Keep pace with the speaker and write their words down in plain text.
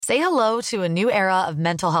Say hello to a new era of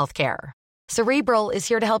mental health care. Cerebral is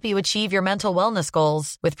here to help you achieve your mental wellness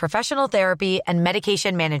goals with professional therapy and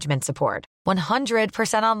medication management support.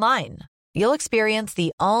 100% online. You'll experience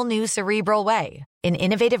the all-new Cerebral Way, an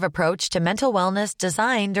innovative approach to mental wellness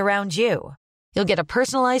designed around you. You'll get a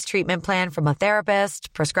personalized treatment plan from a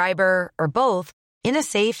therapist, prescriber, or both in a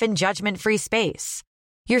safe and judgment-free space.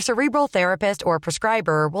 Your Cerebral therapist or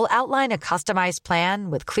prescriber will outline a customized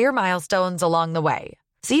plan with clear milestones along the way,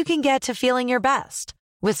 so you can get to feeling your best.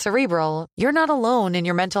 With Cerebral, you're not alone in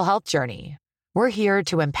your mental health journey. We're here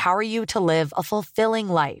to empower you to live a fulfilling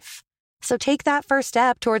life. So take that first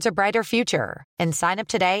step towards a brighter future and sign up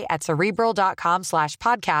today at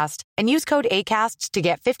Cerebral.com/podcast and use code ACAST to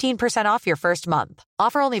get 15% off your first month.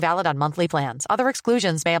 Offer only valid on monthly plans. Other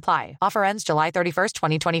exclusions may apply. Offer ends July 31st,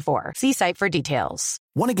 2024. See site for details.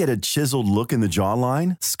 Want to get a chiseled look in the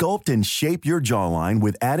jawline? Sculpt and shape your jawline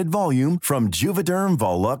with added volume from Juvederm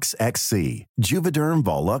Volux XC. Juvederm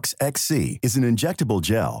Volux XC is an injectable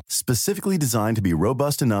gel specifically designed to be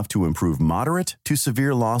robust enough to improve moderate to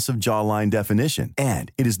severe loss of jawline definition.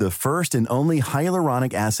 And it is the first and only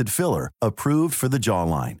hyaluronic acid filler approved for the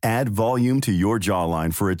jawline. Add volume to your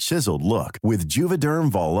jawline for a chiseled look with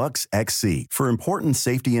Juvederm Volux XC. For important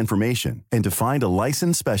safety information and to find a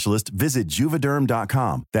licensed specialist, visit Juvederm.com.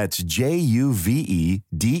 That's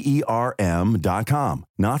Juvederm.com.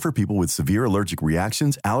 Not for people with severe allergic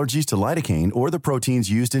reactions, allergies to lidocaine, or the proteins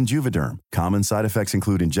used in Juvederm. Common side effects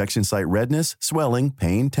include injection site redness, swelling,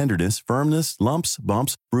 pain, tenderness, firmness, lumps,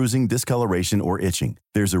 bumps, bruising, discoloration, or itching.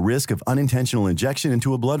 There's a risk of unintentional injection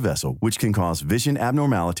into a blood vessel, which can cause vision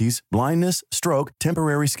abnormalities, blindness, stroke,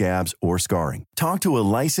 temporary scabs, or scarring. Talk to a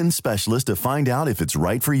licensed specialist to find out if it's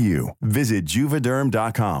right for you. Visit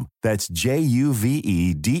Juvederm.com. That's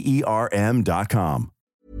Juvederm.com.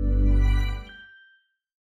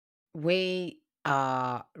 We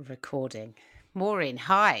are recording. Maureen,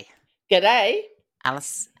 hi. G'day.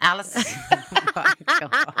 Alice. Oh my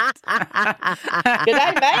God.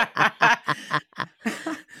 G'day, mate.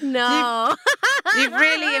 No. You've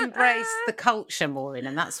really embraced the culture, Maureen,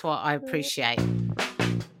 and that's what I appreciate.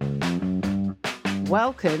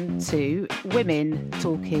 Welcome to Women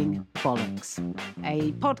Talking Bollocks,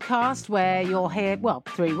 a podcast where you'll hear,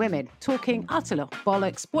 three women talking utter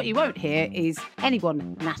bollocks. What you won't hear is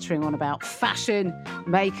anyone nattering on about fashion,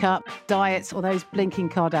 makeup, diets, or those blinking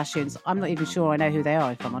Kardashians. I'm not even sure I know who they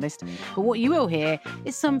are, if I'm honest. But what you will hear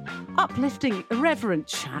is some uplifting, irreverent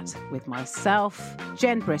chat with myself,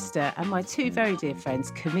 Jen Brister, and my two very dear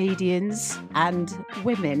friends, comedians and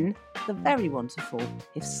women, the very wonderful,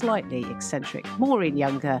 if slightly eccentric, Maureen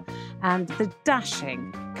Younger, and the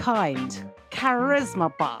dashing, kind,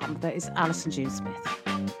 charisma bomb that is Alison June Smith.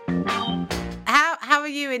 How are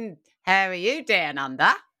you down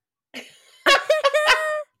under? I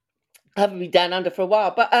haven't been down under for a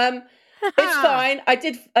while, but it's fine. I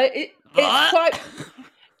did. It's quite.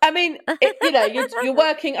 I mean, you're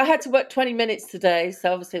working. I had to work 20 minutes today,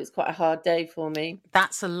 so obviously it was quite a hard day for me.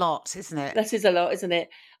 That's a lot, isn't it? That is a lot, isn't it?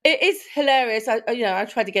 It is hilarious. I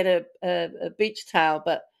tried to get a beach towel,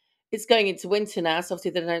 but it's going into winter now, so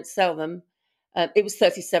obviously they don't sell them. It was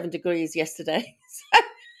 37 degrees yesterday.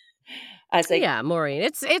 Yeah, Maureen,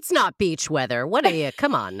 it's not beach weather. What are you?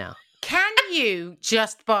 Come on now. Can you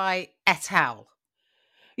just buy a towel?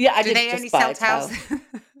 Yeah, I do did they just only buy sell a towel. towels?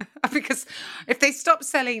 Because if they stop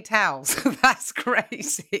selling towels, that's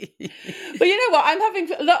crazy. But you know what? I'm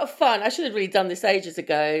having a lot of fun. I should have really done this ages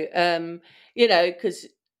ago. Because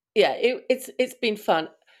it's been fun.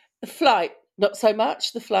 The flight, not so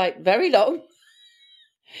much. The flight, very long.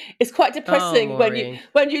 It's quite depressing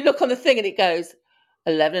when you look on the thing and it goes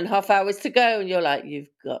 11 and a half hours to go, and you're like, you've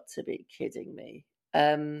got to be kidding me.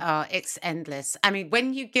 It's endless. I mean,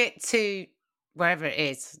 when you get to wherever it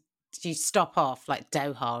is, you stop off like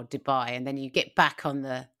Doha or Dubai, and then you get back on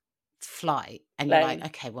the flight and you're like,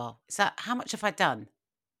 okay, well, how much have I done?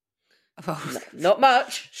 Oh, not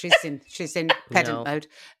much. She's in pedant mode.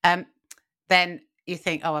 Then you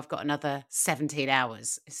think, I've got another 17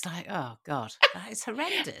 hours. It's like, oh God, that is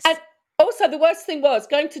horrendous. And also the worst thing was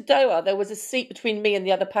going to Doha, there was a seat between me and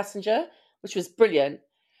the other passenger, which was brilliant.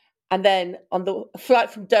 And then on the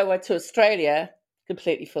flight from Doha to Australia,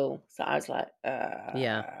 completely full. So I was like,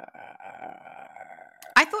 yeah.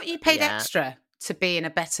 I thought you paid extra to be in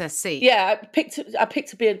a better seat. Yeah, I picked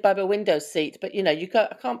to be above a window seat, but I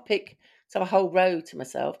can't pick to have a whole row to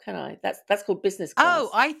myself, can I? That's called business class.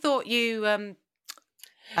 Oh, I thought you. No,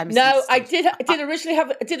 I did originally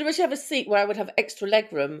have a seat where I would have extra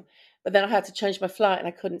leg room, but then I had to change my flight and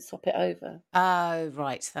I couldn't swap it over. Oh,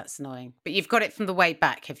 right, that's annoying. But you've got it from the way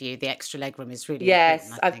back, have you? The extra leg room is really yes.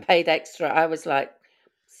 important, I've paid extra. I was like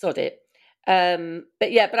sod it.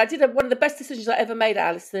 But I did one of the best decisions I ever made,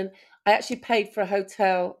 Alison. I actually paid for a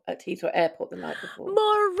hotel at Heathrow Airport the night before.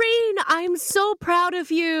 Maureen, I'm so proud of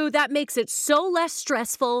you. That makes it so less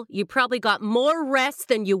stressful. You probably got more rest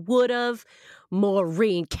than you would have.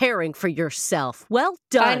 Maureen, caring for yourself. Well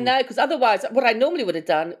done. I know, because otherwise, what I normally would have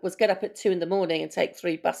done was get up at 2 a.m. and take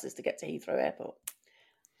 3 buses to get to Heathrow Airport.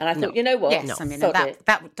 And I thought, you know what? Yes, I mean,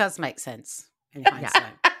 that does make sense in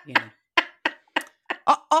hindsight. You know.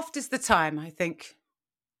 Oft is the time, I think.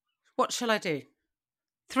 What shall I do?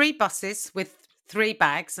 3 buses with 3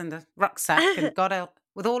 bags and a rucksack and got out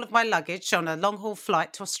with all of my luggage on a long-haul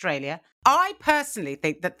flight to Australia. I personally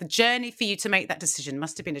think that the journey for you to make that decision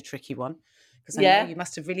must have been a tricky one, because I know you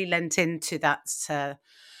must have really lent into that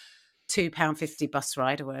 £2.50 bus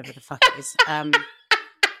ride or whatever the fuck it is.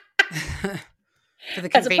 For the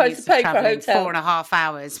convenience of travelling 4.5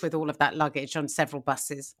 hours with all of that luggage on several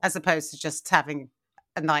buses, as opposed to just having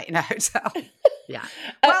a night in a hotel. Yeah.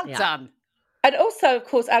 Well done. And also, of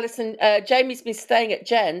course, Alison, Jamie's been staying at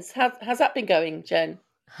Jen's. How's that been going, Jen?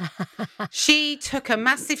 She took a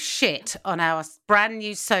massive shit on our brand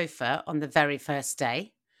new sofa on the very first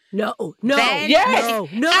day. No.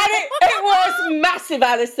 Yes! No. And it was massive,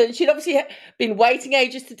 Alison. She'd obviously been waiting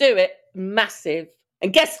ages to do it. Massive.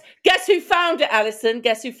 And guess who found it, Alison?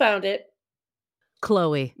 Guess who found it?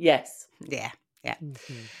 Chloe. Yes. Yeah.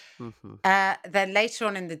 Mm-hmm. Then later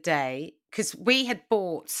on in the day, because we had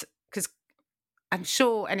bought, because I'm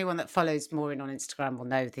sure anyone that follows Maureen on Instagram will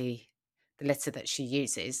know the litter that she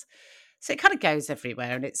uses. So it kind of goes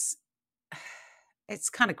everywhere, and it's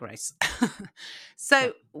kind of gross.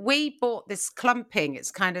 So we bought this clumping.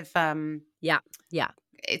 It's kind of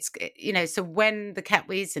It's, you know, so when the cat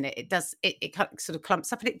wees in it, it sort of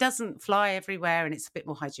clumps up and it doesn't fly everywhere, and it's a bit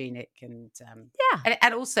more hygienic and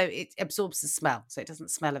and also it absorbs the smell, so it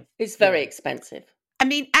doesn't smell of. It's very expensive. I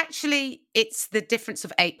mean, actually, it's the difference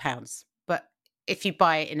of £8, but if you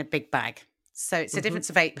buy it in a big bag, so it's a difference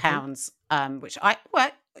of £8, which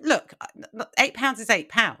look, £8 is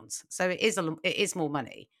 £8, so it is more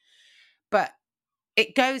money, but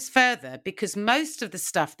it goes further because most of the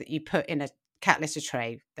stuff that you put in a cat litter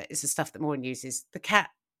tray, that is the stuff that Maureen uses, the cat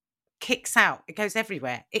kicks out. It goes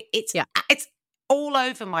everywhere. It's all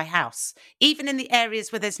over my house, even in the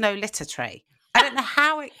areas where there's no litter tray. I don't know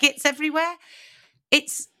how it gets everywhere.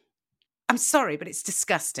 I'm sorry, but it's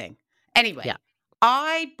disgusting. Anyway,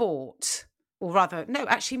 I bought, or rather, no,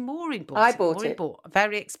 actually Maureen bought it. Maureen bought a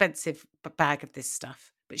very expensive bag of this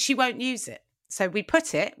stuff, but she won't use it. So we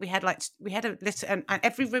put it, we had a litter, and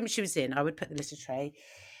every room she was in, I would put the litter tray.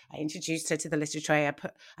 I introduced her to the litter tray.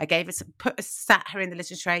 Sat her in the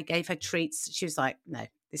litter tray, gave her treats. She was like, no,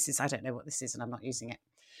 I don't know what this is, and I'm not using it.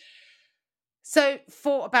 So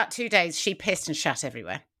for about 2 days, she pissed and shat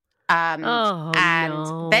everywhere.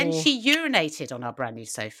 Then she urinated on our brand new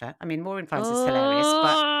sofa. I mean, Maureen finds this hilarious,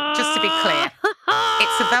 but just to be clear,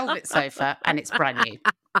 it's a velvet sofa and it's brand new.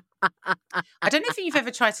 I don't know if you've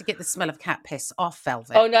ever tried to get the smell of cat piss off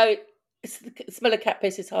velvet. Oh, no. The smell of cat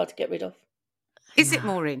piss is hard to get rid of. Is it,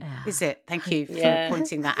 Maureen? Is it? Thank you for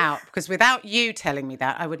pointing that out. Because without you telling me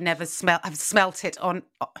that, I would never have smelt it on.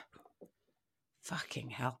 Oh,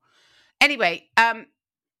 fucking hell. Anyway,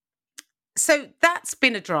 so that's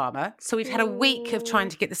been a drama. So we've had a week of trying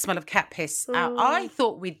to get the smell of cat piss out. I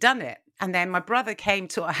thought we'd done it. And then my brother came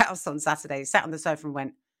to our house on Saturday, sat on the sofa and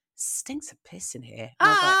went, stinks of piss in here. And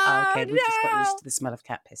I was like, okay, we've just got used to the smell of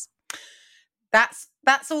cat piss.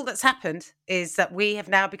 That's all that's happened, is that we have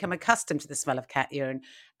now become accustomed to the smell of cat urine.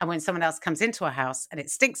 And when someone else comes into our house and it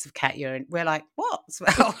stinks of cat urine, we're like, what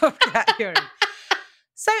smell of cat urine?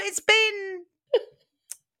 So it's been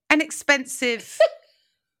an expensive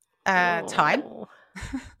time.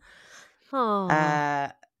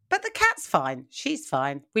 But the cat's fine. She's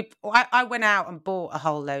fine. I went out and bought a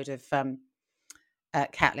whole load of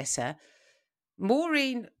cat litter.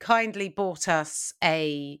 Maureen kindly bought us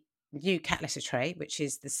a new cat litter tray, which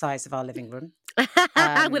is the size of our living room.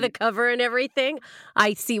 With a cover and everything.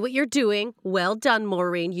 I see what you're doing. Well done,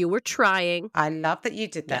 Maureen. You were trying. I love that you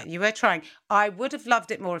did that. Yeah. You were trying. I would have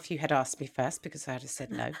loved it more if you had asked me first, because I would have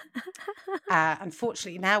said no.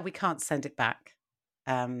 Unfortunately, now we can't send it back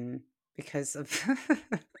because of...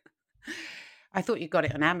 I thought you got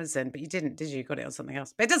it on Amazon, but you didn't, did you? You got it on something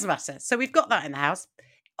else. But it doesn't matter. So we've got that in the house.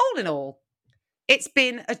 All in all, it's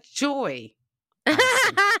been a joy. And,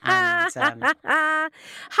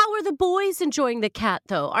 how are the boys enjoying the cat,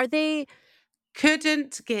 though? Are they...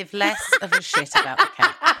 Couldn't give less of a shit about the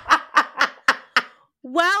cat.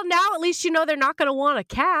 Well, now at least you know they're not going to want a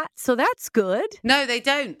cat, so that's good. No, they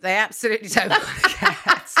don't. They absolutely don't want a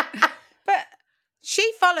cat. But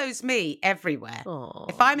She follows me everywhere. Aw.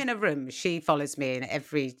 If I'm in a room, she follows me in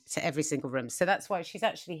every single room. So that's why she's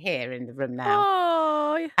actually here in the room now.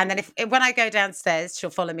 Oh. And then if when I go downstairs, she'll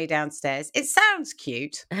follow me downstairs. It sounds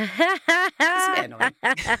cute. It's a bit annoying.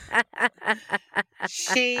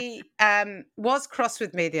 She was cross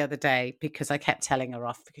with me the other day because I kept telling her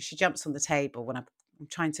off because she jumps on the table when I'm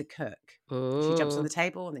trying to cook. She jumps on the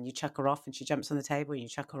table and then you chuck her off and she jumps on the table and you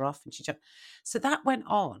chuck her off and she jumps. So that went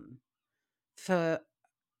on for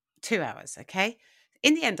 2 hours, okay?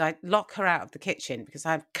 In the end, I lock her out of the kitchen because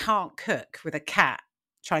I can't cook with a cat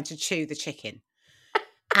trying to chew the chicken.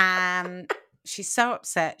 And she's so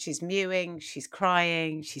upset. She's mewing. She's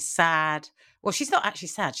crying. She's sad. Well, she's not actually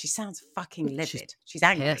sad. She sounds fucking livid. She's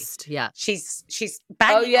angry. Pissed, yeah. She's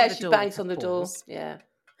banging on the door. She bangs with on her the door. paws. Yeah.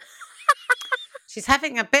 She's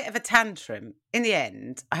having a bit of a tantrum. In the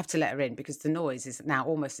end, I have to let her in because the noise is now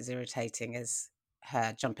almost as irritating as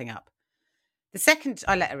her jumping up. The second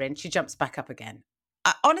I let her in, she jumps back up again.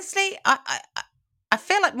 Honestly, I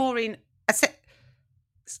feel like Maureen...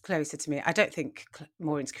 Chloe said to me, I don't think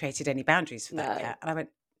Maureen's created any boundaries for that cat. And I went,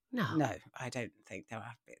 no, I don't think there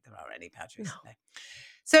are any boundaries. No.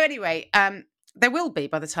 So anyway, there will be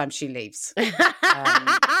by the time she leaves.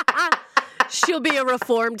 She'll be a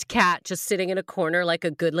reformed cat just sitting in a corner like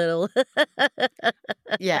a good little...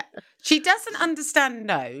 Yeah. She doesn't understand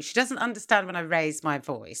no. She doesn't understand when I raise my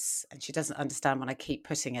voice and she doesn't understand when I keep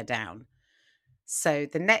putting her down. So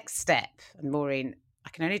the next step, and Maureen, I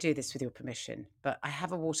can only do this with your permission, but I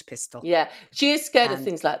have a water pistol. Yeah. She is scared of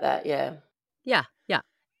things like that, yeah. Yeah.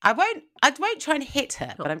 I won't try and hit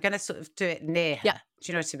her, but I'm going to sort of do it near her. Yeah.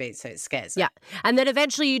 Do you know what I mean? So it scares her. Yeah. And then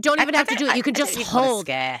eventually you don't even have to do it. You can just hold.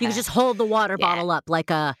 You can just hold the water bottle up like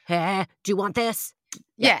a, hey, do you want this?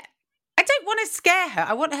 Yeah. I don't want to scare her.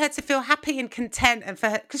 I want her to feel happy and content and for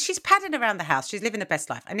her, because she's padding around the house. She's living the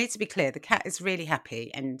best life. I need to be clear. The cat is really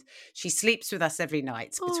happy and she sleeps with us every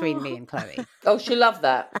night between me and Chloe. Oh, she'll love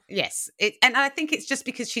that. Yes. And I think it's just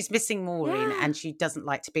because she's missing Maureen and she doesn't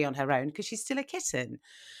like to be on her own because she's still a kitten.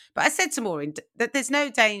 But I said to Maureen that there's no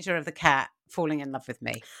danger of the cat falling in love with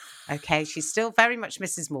me. Okay. She still very much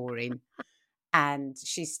misses Maureen and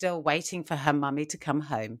she's still waiting for her mummy to come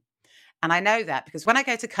home. And I know that because when I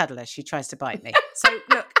go to cuddle her, she tries to bite me. So,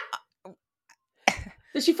 look.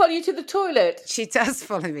 Does she follow you to the toilet? She does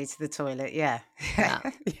follow me to the toilet, yeah.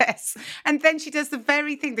 Yes. And then she does the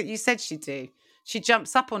very thing that you said she'd do. She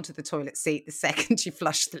jumps up onto the toilet seat the second you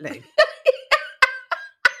flush the loo.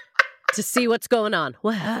 To see what's going on.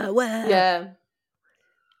 Yeah.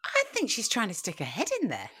 I think she's trying to stick her head in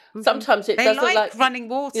there. Sometimes it they does look like running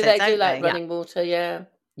water, yeah, they don't do like running water, yeah.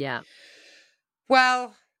 Yeah.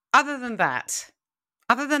 Well... Other than that,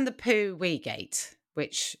 other than the poo wee gate,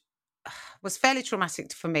 which was fairly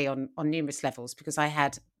traumatic for me on numerous levels because I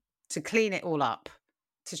had to clean it all up,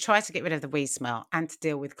 to try to get rid of the wee smell and to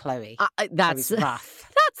deal with Chloe. That's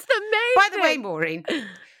rough. That's the main By the way, Maureen,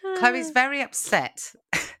 Chloe's very upset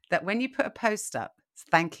that when you put a post up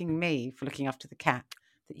thanking me for looking after the cat,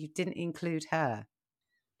 that you didn't include her.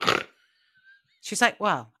 She's like,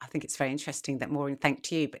 well, I think it's very interesting that Maureen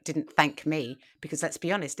thanked you, but didn't thank me because let's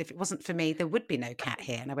be honest, if it wasn't for me, there would be no cat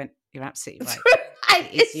here. And I went, you're absolutely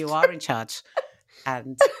right. You are in charge.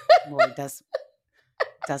 And Maureen does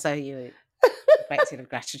owe you a great deal of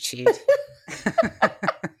gratitude.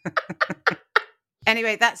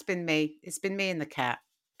 Anyway, that's been me. It's been me and the cat.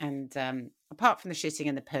 And apart from the shitting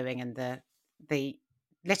and the pooing and the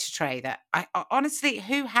litter tray that I honestly,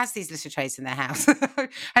 who has these litter trays in their house?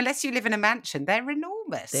 Unless you live in a mansion, they're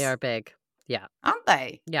enormous. They are big. Yeah. Aren't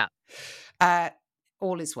they? Yeah.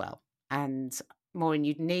 All is well. And Maureen,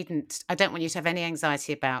 I don't want you to have any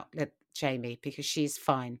anxiety about Jamie because she's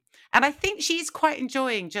fine. And I think she's quite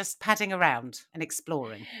enjoying just padding around and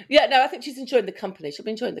exploring. Yeah, no, I think she's enjoying the company. She'll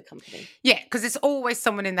be enjoying the company. Yeah, because there's always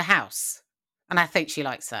someone in the house. And I think she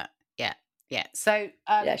likes that. Yeah. Yeah. So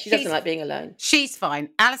she doesn't like being alone. She's fine.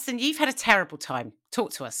 Alison, you've had a terrible time.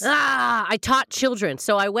 Talk to us. I taught children.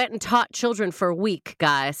 So I went and taught children for a week,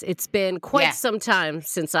 guys. It's been quite some time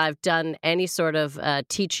since I've done any sort of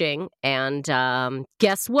teaching. And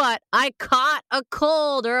guess what? I caught a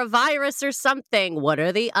cold or a virus or something. What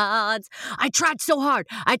are the odds? I tried so hard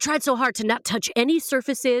to not touch any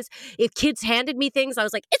surfaces. If kids handed me things, I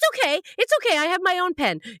was like, it's okay. It's okay. I have my own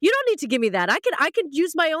pen. You don't need to give me that. I can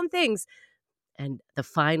use my own things. And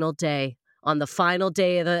on the final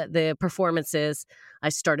day of the performances, I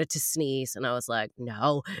started to sneeze and I was like,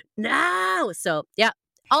 no. So, yeah,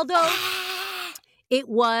 although it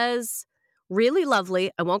was really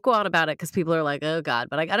lovely. I won't go on about it because people are like, oh God.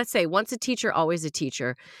 But I got to say, once a teacher, always a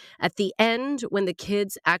teacher. At the end, when the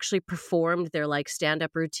kids actually performed their like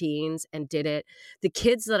stand-up routines and did it, the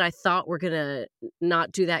kids that I thought were going to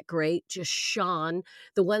not do that great just shone.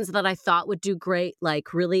 The ones that I thought would do great,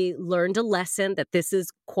 like really learned a lesson that this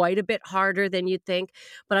is quite a bit harder than you'd think.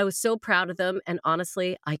 But I was so proud of them. And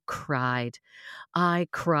honestly, I cried.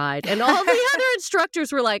 And all the other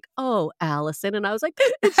instructors were like, oh, Allison. And I was like,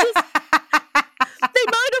 it's just, they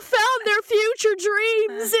might have found their future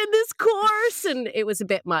dreams in this course. And it was a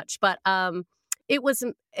bit much, but it was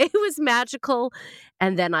magical.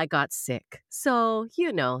 And then I got sick. So,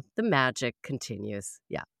 the magic continues.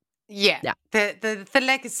 Yeah. Yeah. The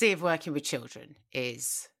legacy of working with children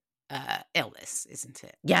is illness, isn't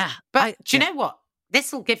it? Yeah. But do you know what?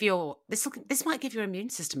 This might give your immune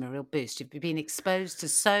system a real boost. You've been exposed to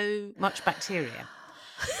so much bacteria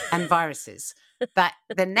and viruses that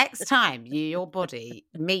the next time your body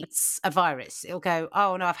meets a virus, it'll go,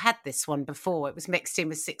 oh no, I've had this one before. It was mixed in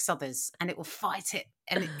with 6 others, and it will fight it,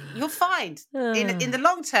 and you'll find in the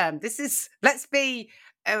long term. This is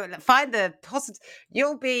find the positive.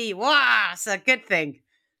 You'll be it's a good thing.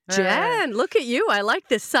 Jen, look at you. I like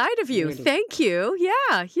this side of you. Really? Thank you.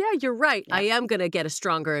 Yeah, you're right. Yeah. I am going to get a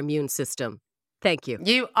stronger immune system. Thank you.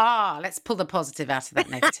 You are. Let's pull the positive out of that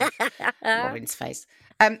negative. Maureen's face.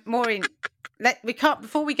 Maureen,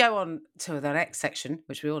 before we go on to the next section,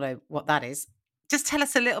 which we all know what that is, just tell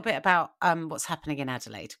us a little bit about what's happening in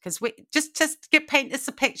Adelaide, because we just paint us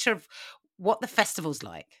a picture of what the festival's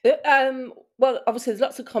like. Well, obviously, there's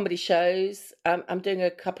lots of comedy shows. I'm doing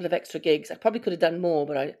a couple of extra gigs. I probably could have done more,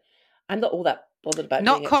 but I'm not all that bothered about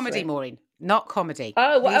Not doing comedy, extra. Maureen. Not comedy.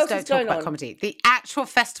 Oh, what Please else don't is talk going about on? comedy. The actual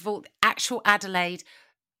festival, the actual Adelaide.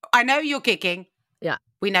 I know you're gigging. Yeah.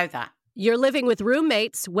 We know that. You're living with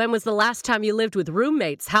roommates. When was the last time you lived with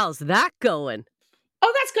roommates? How's that going?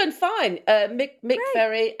 Oh, that's going fine. Mick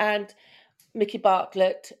Ferry and Mickey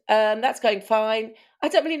Bartlett. That's going fine. I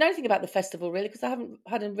don't really know anything about the festival, really, because I haven't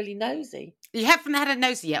had a really nosy. You haven't had a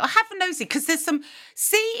nosy yet. I have a nosy because there's some.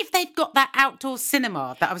 See if they've got that outdoor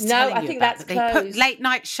cinema that I was telling you about. I think that's They put closed. late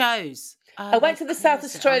night shows. I went to the South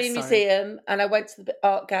closed it. Australian I'm sorry. Museum and I went to the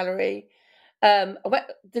art gallery.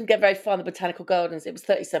 Didn't get very far in the botanical gardens. It was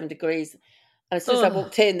 37 degrees. And as soon as I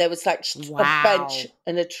walked in, there was like a bench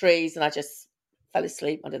in the trees, and I just fell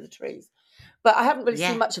asleep under the trees. But I haven't really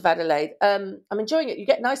seen much of Adelaide. I'm enjoying it. You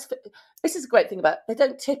get nice. This is a great thing about they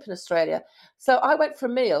don't tip in Australia. So I went for a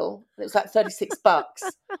meal, and it was like $36.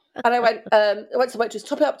 And I went to the waitress,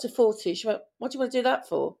 top it up to 40. She went, "What do you want to do that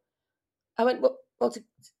for?" I went, "Well, to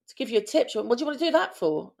give you a tip." She went, "What do you want to do that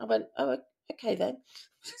for?" I went, "Oh, okay then."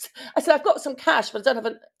 I said, "I've got some cash, but I don't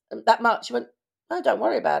have that much." She went, "Oh, don't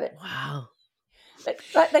worry about it." Wow.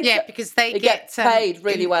 Because they get paid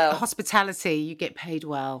really well. Hospitality, you get paid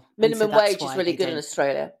well. Minimum wage is really good in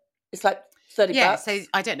Australia. It's like $30. Yeah, so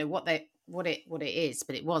I don't know what it is,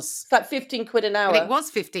 but it was. It's like 15 quid an hour. But it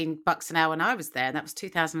was $15 an hour when I was there, and that was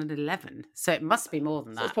 2011. So it must be more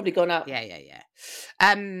than that. So it's probably gone up. Yeah.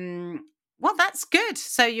 Well, that's good.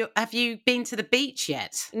 So have you been to the beach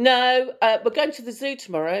yet? No, we're going to the zoo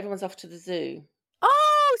tomorrow. Everyone's off to the zoo.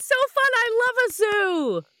 Oh, so fun! I love a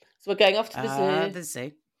zoo. So we're going off to the zoo. The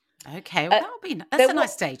zoo. Okay, well, that's a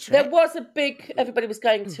nice day trip. There was everybody was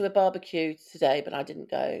going to a barbecue today, but I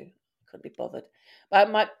didn't go. Couldn't be bothered. But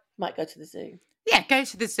I might go to the zoo. Yeah, go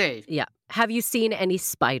to the zoo. Yeah. Have you seen any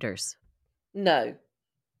spiders? No.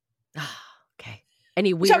 Okay.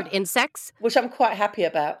 Any weird insects? Which I'm quite happy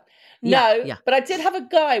about. Yeah, No, but I did have a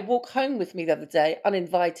guy walk home with me the other day,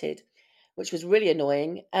 uninvited, which was really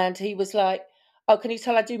annoying. And he was like, "Oh, can you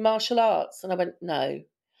tell I do martial arts?" And I went, "No."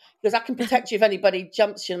 Because I can protect you if anybody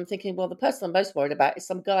jumps you. And I'm thinking, well, the person I'm most worried about is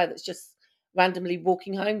some guy that's just randomly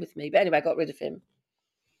walking home with me. But anyway, I got rid of him.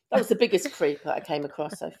 That was the biggest creep that I came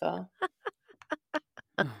across so far.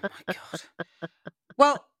 Oh, my God.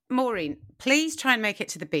 Well, Maureen, please try and make it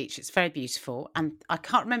to the beach. It's very beautiful. And I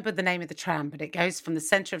can't remember the name of the tram, but it goes from the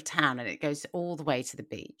centre of town and it goes all the way to the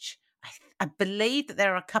beach. I believe that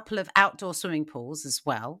there are a couple of outdoor swimming pools as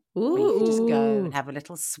well. Where you can just go and have a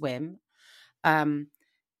little swim.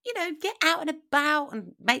 Get out and about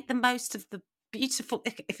and make the most of the beautiful.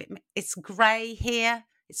 It's grey here,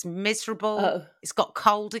 it's miserable. Oh. It's got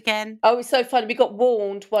cold again. Oh, it's so funny. We got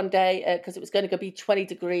warned one day because it was going to be 20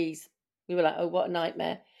 degrees. We were like, oh, what a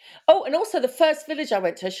nightmare. Oh, and also the first village I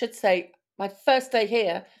went to, I should say, my first day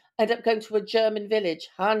here, I ended up going to a German village,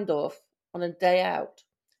 Handorf, on a day out.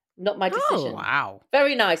 Not my decision. Oh, wow.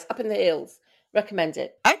 Very nice, up in the hills. Recommend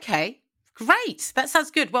it. Okay, great. That sounds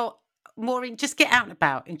good. Well, Maureen, just get out and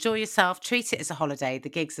about. Enjoy yourself. Treat it as a holiday. The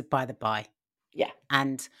gigs are by the by. Yeah.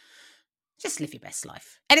 And just live your best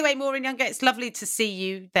life. Anyway, Maureen Younger, it's lovely to see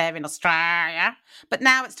you there in Australia. But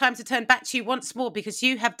now it's time to turn back to you once more because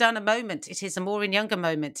you have done a moment. It is a Maureen Younger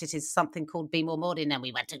moment. It is something called Be More Maureen, and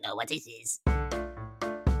we want to know what it is.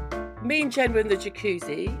 Me and Jen were in the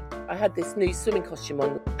jacuzzi. I had this new swimming costume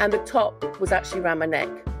on, and the top was actually around my neck.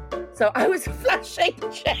 So I was flashing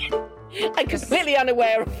Jen and completely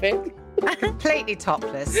unaware of it. Completely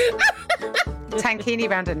topless. Tankini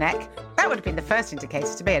round her neck. That would have been the first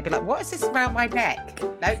indicator to me. I'd be like, what is this around my neck?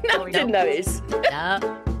 No, didn't notice. Yeah.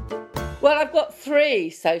 Well, I've got 3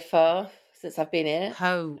 so far since I've been here.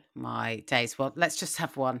 Oh, my days. Well, let's just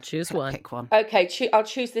have one. Choose one. Pick one. Okay, I'll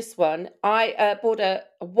choose this one. I bought a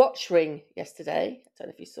watch ring yesterday. I don't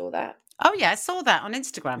know if you saw that. Oh, yeah, I saw that on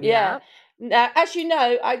Instagram. Yeah. Now, as you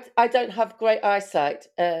know, I don't have great eyesight,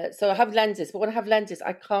 so I have lenses. But when I have lenses,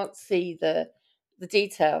 I can't see the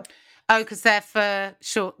detail. Oh, because they're for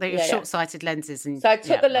short-sighted lenses. And so I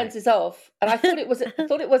took the lenses off, and I thought it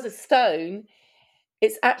was a stone.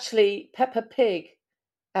 It's actually Peppa Pig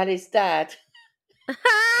and his dad. You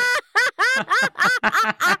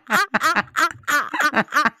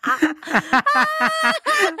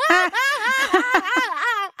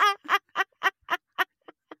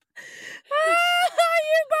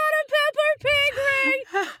bought a Peppa Pig ring.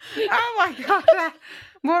 Oh my God,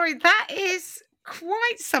 Maureen, that is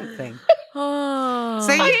quite something. Oh.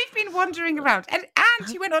 So you've been wandering around, and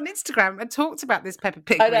you went on Instagram and talked about this Peppa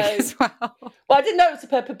Pig ring as well. Well, I didn't know it was a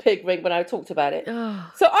Peppa Pig ring when I talked about it.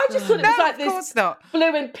 So I just thought it was like this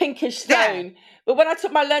blue and pinkish stone. Yeah. But when I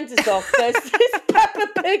took my lenses off, there's this Peppa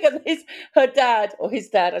Pig and her dad, or his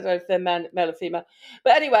dad. I don't know if they're male or female.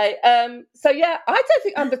 But anyway, so yeah, I don't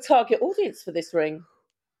think I'm the target audience for this ring.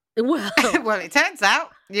 Well, it turns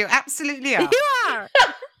out you absolutely are. You are.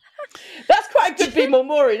 That's quite a good Be More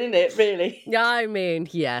Maureen, isn't it, really? I mean,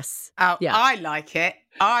 yes. Oh, yeah. I like it.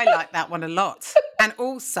 I like that one a lot. And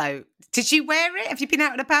also, did you wear it? Have you been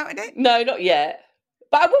out and about in it? No, not yet.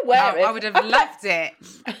 But I will wear it. I would have loved it.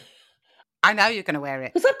 I know you're going to wear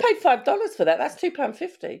it. Because I paid $5 for that. That's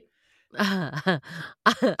 £2.50. Oh,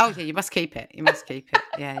 yeah, you must keep it. You must keep it.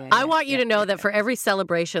 Yeah. I want you to know that for every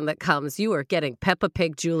celebration that comes, you are getting Peppa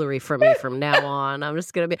Pig jewelry from me from now on. I'm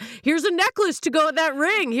just going to be, here's a necklace to go with that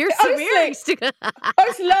ring. Here's some earrings to go.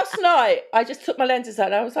 Honestly, last night, I just took my lenses out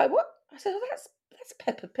and I was like, what? I said, oh, that's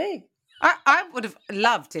Peppa Pig. I would have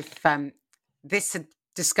loved if this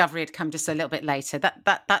discovery had come just a little bit later.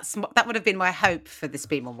 That would have been my hope for this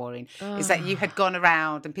Be More Maureen, is that you had gone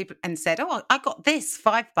around and people and said, oh, I got this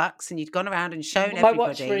 $5, and you'd gone around and shown my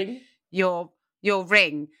watch everybody ring. your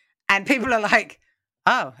ring, and people are like,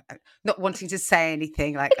 oh, not wanting to say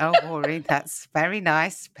anything, like, oh, Maureen, that's very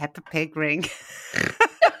nice, Peppa Pig ring.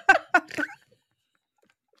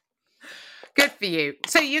 Good for you.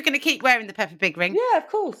 So you're going to keep wearing the Peppa Pig ring? Yeah, of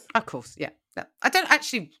course. Of course, yeah. I don't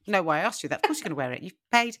actually know why I asked you that. Of course you're going to wear it. You've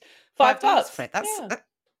paid $5 for it. That's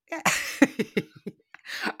yeah.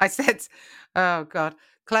 I said, oh God.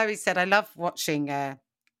 Chloe said, I love watching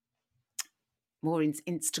Maureen's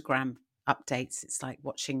Instagram updates. It's like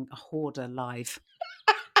watching a hoarder live.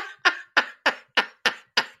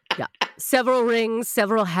 Yeah. Several rings,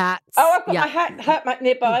 several hats. Oh, I've got my hat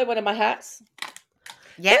nearby, one of my hats.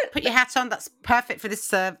 Yeah, put your hat on. That's perfect for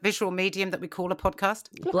this visual medium that we call a podcast.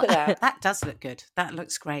 Look at that. That does look good. That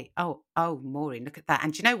looks great. Oh, Maureen, look at that.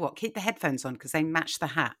 And do you know what? Keep the headphones on because they match the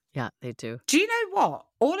hat. Yeah, they do. Do you know what?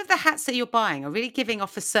 All of the hats that you're buying are really giving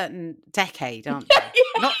off a certain decade, aren't they?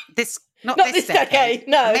 Yeah. Not this decade.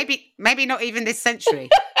 No. Maybe not even this century.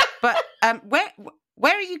 But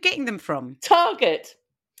where are you getting them from? Target.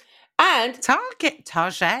 And Target.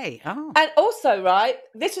 Oh. And also, right,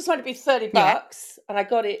 this was meant to be $30 and I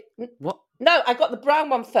got it. What? No, I got the brown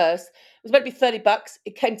one first. It was meant to be $30.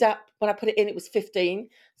 It came down when I put it in, it was 15.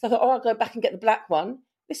 So I thought, I'll go back and get the black one.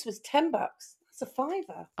 This was $10. That's a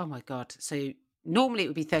 $5. Oh my God. So normally it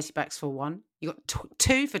would be $30 for one. You got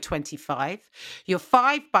two for $25. You're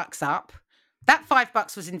 $5 up. That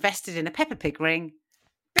 $5 was invested in a Peppa Pig ring.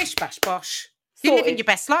 Bish bash bosh. You're living your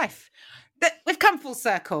best life. We've come full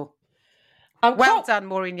circle. Well done,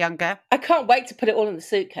 Maureen Younger. I can't wait to put it all in the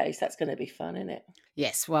suitcase. That's going to be fun, isn't it?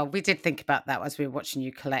 Yes, well, we did think about that as we were watching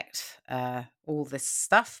you collect all this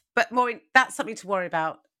stuff. But Maureen, that's something to worry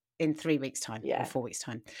about in 3 weeks' time or 4 weeks'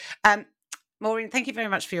 time. Maureen, thank you very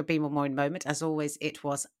much for your Be More Maureen moment. As always, it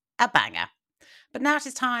was a banger. But now it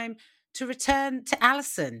is time to return to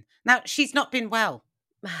Alison. Now, she's not been well.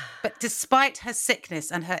 But despite her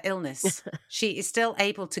sickness and her illness, she is still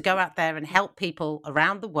able to go out there and help people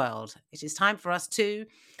around the world. It is time for us to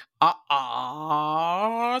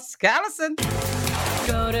ask Alison.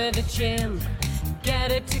 Go to the gym,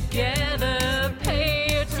 get it together,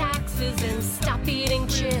 pay your taxes and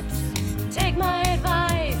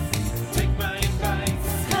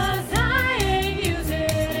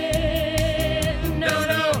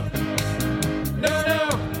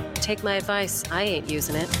take my advice. I ain't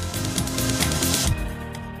using it.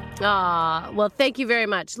 Well, thank you very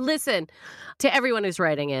much. Listen, to everyone who's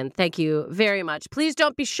writing in, thank you very much. Please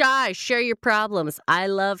don't be shy. Share your problems. I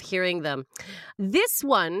love hearing them. This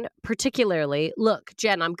one particularly, look,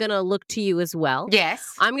 Jen, I'm going to look to you as well.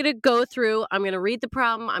 Yes. I'm going to go through, I'm going to read the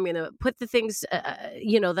problem. I'm going to put the things,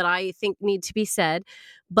 that I think need to be said.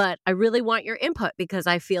 But I really want your input because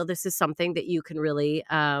I feel this is something that you can really,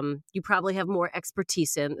 you probably have more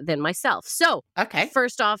expertise in than myself. So, Okay.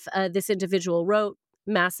 First off, this individual wrote,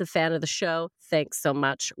 massive fan of the show. Thanks so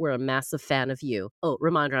much. We're a massive fan of you. Oh,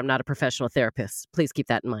 reminder, I'm not a professional therapist. Please keep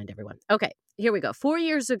that in mind, everyone. Okay, here we go. 4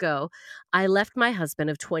 years ago, I left my husband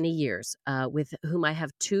of 20 years, with whom I have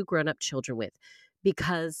 2 grown-up children with,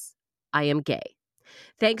 because I am gay.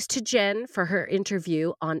 Thanks to Jen for her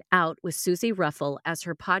interview on Out with Susie Ruffle, as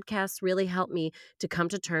her podcast really helped me to come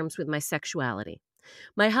to terms with my sexuality.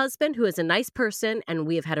 My husband, who is a nice person, and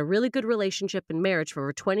we have had a really good relationship and marriage for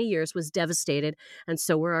over 20 years, was devastated, and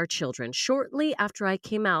so were our children. Shortly after I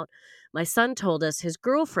came out, my son told us his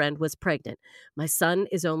girlfriend was pregnant. My son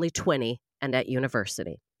is only 20 and at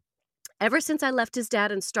university. Ever since I left his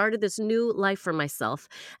dad and started this new life for myself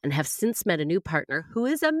and have since met a new partner who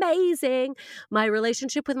is amazing, my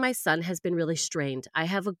relationship with my son has been really strained. I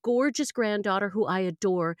have a gorgeous granddaughter who I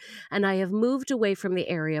adore, and I have moved away from the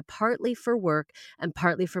area partly for work and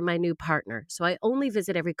partly for my new partner, so I only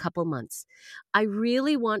visit every couple months. I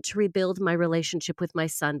really want to rebuild my relationship with my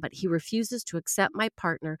son, but he refuses to accept my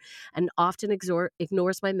partner and often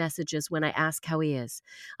ignores my messages when I ask how he is.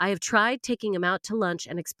 I have tried taking him out to lunch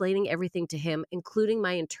and explaining everything to him, including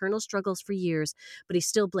my internal struggles, for years, but he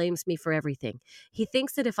still blames me for everything. He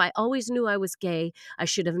thinks that if I always knew I was gay, I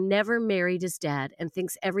should have never married his dad, and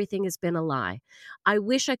thinks everything has been a lie. I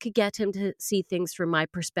wish I could get him to see things from my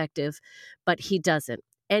perspective, but he doesn't.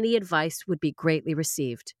 Any advice would be greatly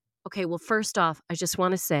received. Okay, well, first off, I just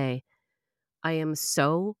want to say I am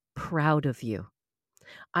so proud of you.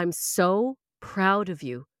 I'm so proud of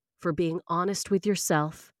you for being honest with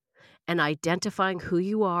yourself and identifying who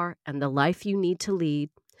you are and the life you need to lead,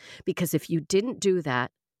 because if you didn't do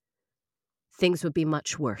that, things would be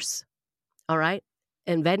much worse. All right?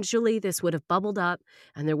 Eventually, this would have bubbled up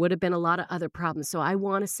and there would have been a lot of other problems. So I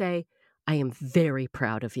want to say I am very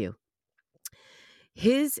proud of you.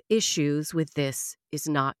 His issues with this is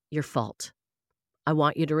not your fault. I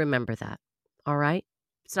want you to remember that. All right?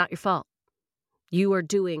 It's not your fault. You are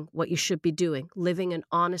doing what you should be doing, living an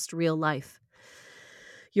honest, real life.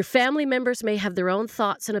 Your family members may have their own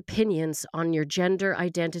thoughts and opinions on your gender,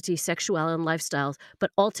 identity, sexuality, and lifestyles, but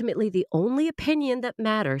ultimately the only opinion that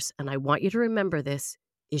matters, and I want you to remember this,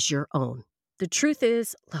 is your own. The truth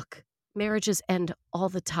is, look, marriages end all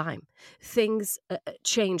the time. Things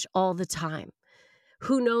change all the time.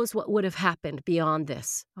 Who knows what would have happened beyond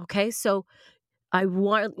this, okay? So I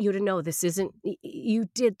want you to know this isn't, you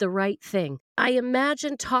did the right thing. I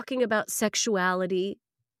imagine talking about sexuality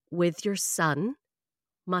with your son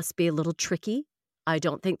must be a little tricky. I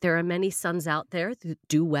don't think there are many sons out there that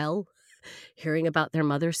do well hearing about their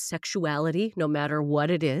mother's sexuality, no matter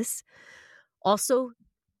what it is. Also,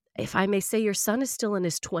 if I may say, your son is still in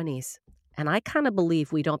his 20s, and I kind of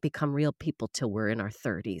believe we don't become real people till we're in our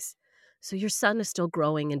 30s. So your son is still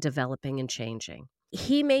growing and developing and changing.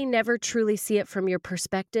 He may never truly see it from your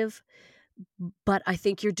perspective, but I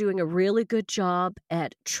think you're doing a really good job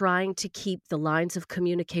at trying to keep the lines of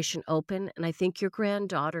communication open. And I think your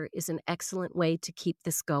granddaughter is an excellent way to keep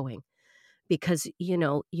this going because, you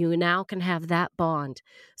now can have that bond.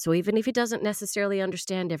 So even if he doesn't necessarily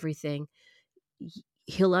understand everything,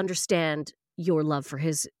 he'll understand your love for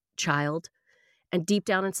his child. And deep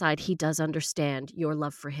down inside, he does understand your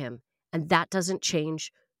love for him. And that doesn't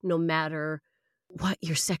change no matter what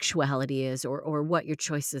your sexuality is or what your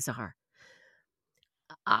choices are.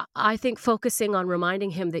 I think focusing on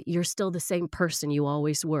reminding him that you're still the same person you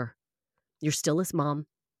always were. You're still his mom.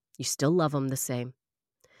 You still love him the same.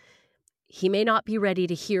 He may not be ready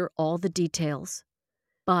to hear all the details,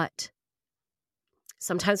 but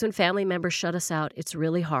sometimes when family members shut us out, it's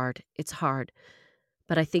really hard. It's hard.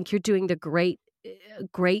 But I think you're doing the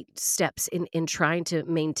great steps in trying to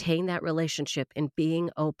maintain that relationship and being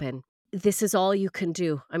open. This is all you can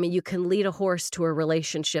do. I mean, you can lead a horse to a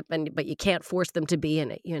relationship, but you can't force them to be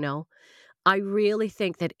in it, I really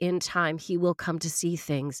think that in time he will come to see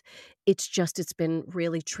things. It's been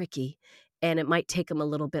really tricky, and it might take him a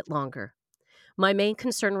little bit longer. My main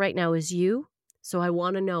concern right now is you, so I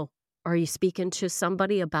want to know, are you speaking to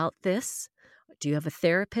somebody about this? Do you have a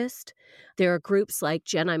therapist? There are groups like,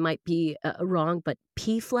 Jen, I might be wrong, but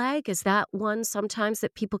P-Flag, is that one sometimes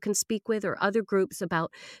that people can speak with, or other groups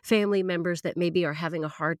about family members that maybe are having a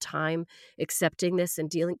hard time accepting this and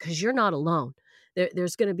dealing, because you're not alone.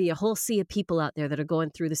 There's going to be a whole sea of people out there that are going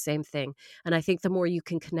through the same thing. And I think the more you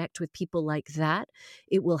can connect with people like that,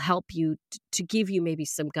 it will help you to give you maybe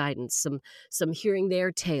some guidance, some hearing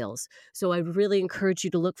their tales. So I really encourage you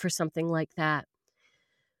to look for something like that.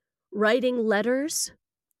 Writing letters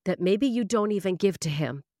that maybe you don't even give to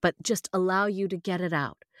him, but just allow you to get it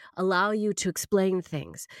out, allow you to explain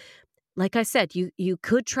things. Like I said, you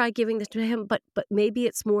could try giving this to him, but maybe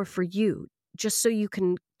it's more for you, just so you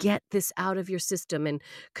can get this out of your system and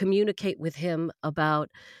communicate with him about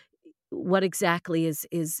what exactly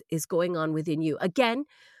is going on within you. Again,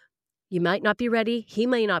 you might not be ready. He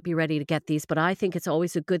may not be ready to get these, but I think it's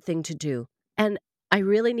always a good thing to do. And I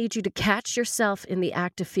really need you to catch yourself in the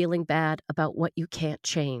act of feeling bad about what you can't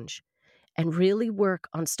change and really work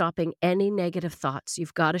on stopping any negative thoughts.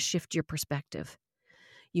 You've got to shift your perspective.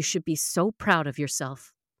 You should be so proud of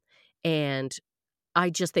yourself. And I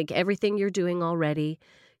just think everything you're doing already,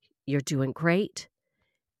 you're doing great.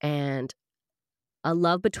 And a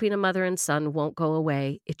love between a mother and son won't go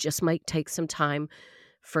away. It just might take some time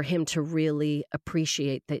for him to really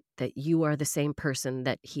appreciate that you are the same person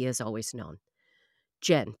that he has always known.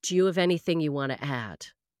 Jen, do you have anything you want to add?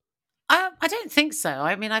 I don't think so.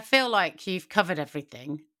 I mean, I feel like you've covered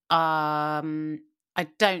everything. I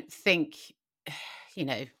don't think, you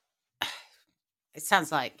know, it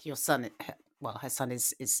sounds like your son, well, her son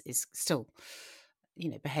is still,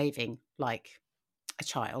 behaving like a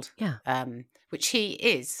child. Yeah. Which he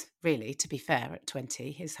is, really, to be fair, at 20.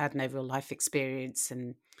 He's had no real life experience,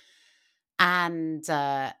 and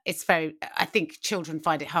it's very, I think children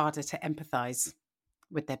find it harder to empathize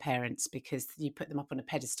with their parents because you put them up on a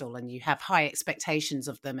pedestal and you have high expectations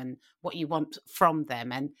of them and what you want from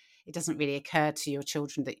them, and it doesn't really occur to your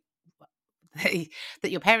children that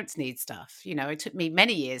your parents need stuff. It took me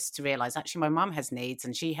many years to realize actually my mum has needs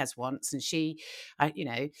and she has wants, and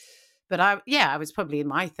but I was probably in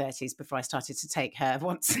my 30s before I started to take her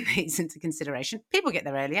wants and needs into consideration. People get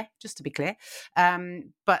there earlier, just to be clear.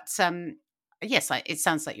 Yes, it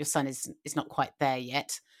sounds like your son is not quite there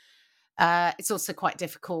yet. It's also quite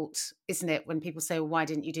difficult, isn't it, when people say, well, why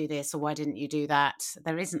didn't you do this or why didn't you do that?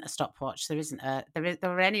 There isn't a stopwatch. There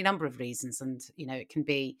are any number of reasons. And, it can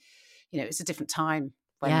be, it's a different time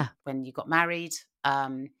when you got married.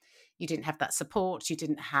 You didn't have that support. You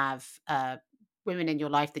didn't have women in your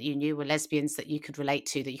life that you knew were lesbians that you could relate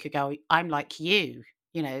to, that you could go, I'm like you.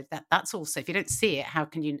 That's also, if you don't see it, how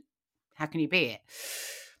can you be it?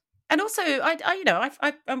 And also,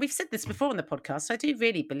 and we've said this before on the podcast, I do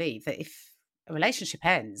really believe that if a relationship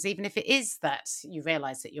ends, even if it is that you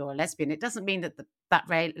realize that you're a lesbian, it doesn't mean that that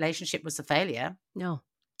relationship was a failure. No.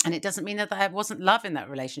 And it doesn't mean that there wasn't love in that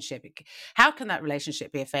relationship. How can that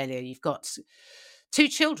relationship be a failure? You've got 2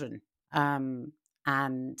 children. And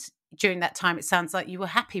during that time, it sounds like you were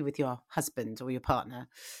happy with your husband or your partner.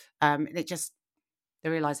 And it just,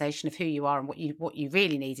 the realization of who you are and what you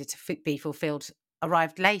really needed to be fulfilled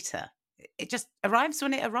arrived later. It just arrives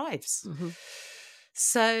when it arrives. Mm-hmm.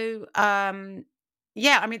 So,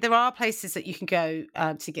 there are places that you can go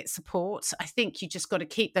to get support. I think you just got to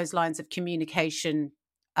keep those lines of communication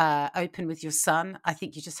open with your son. I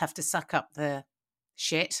think you just have to suck up the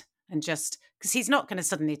shit and just, because he's not going to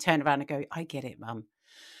suddenly turn around and go, I get it, Mum.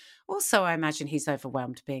 Also, I imagine he's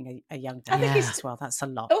overwhelmed being a young dad as well. That's a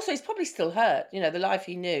lot. Also, he's probably still hurt. The life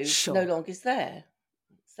he knew no longer is there.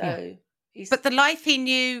 So... But the life he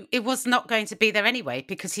knew, it was not going to be there anyway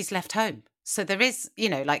because he's left home. So there is,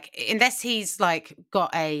 unless he's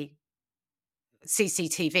got a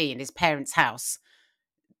CCTV in his parents' house,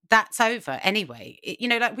 that's over anyway.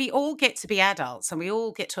 We all get to be adults and we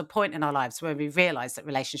all get to a point in our lives where we realize that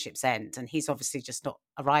relationships end, and he's obviously just not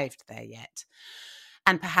arrived there yet.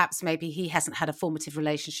 And perhaps maybe he hasn't had a formative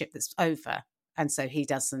relationship that's over. And so he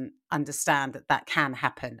doesn't understand that can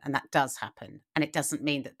happen, and that does happen. And it doesn't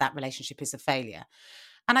mean that relationship is a failure.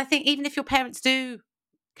 And I think even if your parents do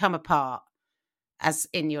come apart as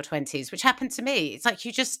in your 20s, which happened to me, it's like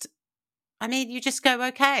you just go,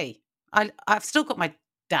 okay, I've still got my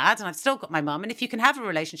dad and I've still got my mum. And if you can have a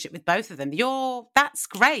relationship with both of them, that's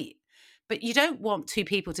great. But you don't want 2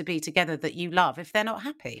 people to be together that you love if they're not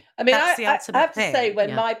happy. I mean, that's the ultimate I have to thing. say,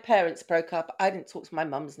 when my parents broke up, I didn't talk to my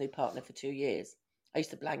mum's new partner for 2 years. I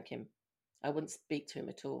used to blank him. I wouldn't speak to him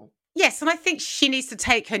at all. Yes, and I think she needs to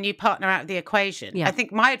take her new partner out of the equation. Yeah. I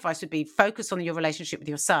think my advice would be focus on your relationship with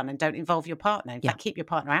your son and don't involve your partner. In fact, keep your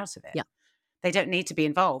partner out of it. Yeah. They don't need to be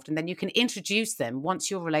involved. And then you can introduce them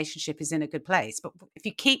once your relationship is in a good place. But if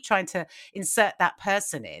you keep trying to insert that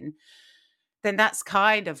person in, then that's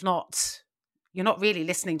kind of not, you're not really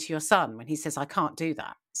listening to your son when he says, I can't do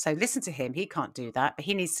that. So listen to him. He can't do that, but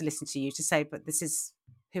he needs to listen to you to say, but this is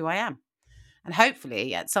who I am. And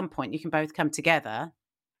hopefully at some point you can both come together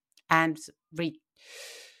and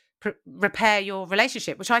repair your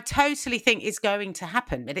relationship, which I totally think is going to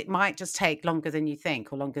happen. But it might just take longer than you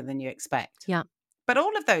think or longer than you expect. Yeah. But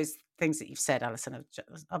all of those things that you've said, Alison,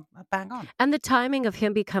 are bang on. And the timing of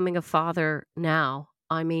him becoming a father now,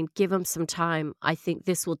 I mean, give him some time. I think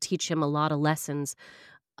this will teach him a lot of lessons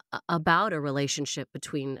about a relationship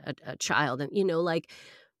between a child. And, like,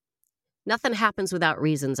 nothing happens without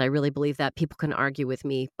reasons. I really believe that. People can argue with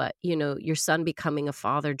me, but, your son becoming a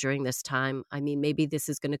father during this time, I mean, maybe this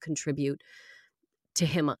is going to contribute to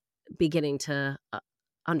him beginning to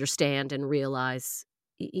understand and realize,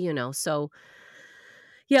 so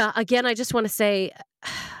yeah, again, I just want to say,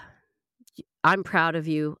 I'm proud of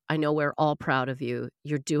you. I know we're all proud of you.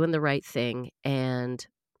 You're doing the right thing. And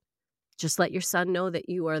just let your son know that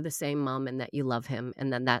you are the same mom and that you love him.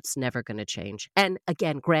 And then that's never going to change. And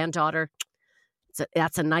again, granddaughter,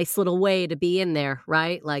 that's a nice little way to be in there,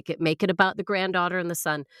 right? Like make it about the granddaughter and the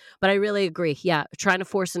son. But I really agree. Yeah, trying to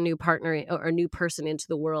force a new partner or a new person into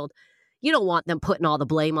the world, you don't want them putting all the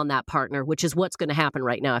blame on that partner, which is what's going to happen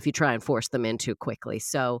right now if you try and force them in too quickly.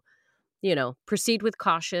 So, proceed with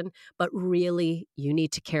caution, but really you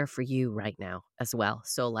need to care for you right now as well.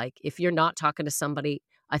 So like if you're not talking to somebody,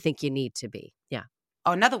 I think you need to be. Yeah.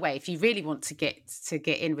 Oh, another way, if you really want to get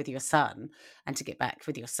in with your son and to get back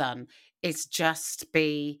with your son, is just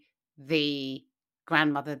be the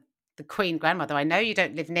grandmother, the queen grandmother. I know you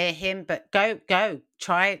don't live near him, but go,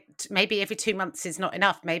 try it. Maybe every 2 months is not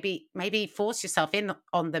enough. Maybe force yourself in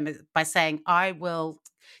on them by saying, I will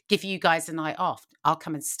give you guys a night off. I'll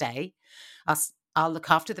come and stay. I'll look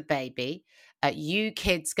after the baby. You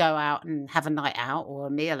kids go out and have a night out or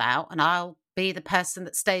a meal out, and I'll be the person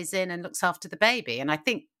that stays in and looks after the baby. And I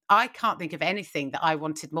can't think of anything that I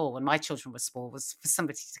wanted more when my children were small was for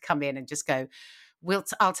somebody to come in and just go,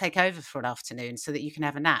 I'll take over for an afternoon so that you can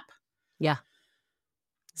have a nap. Yeah.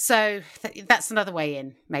 So that's another way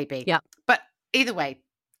in, maybe. Yeah. But either way,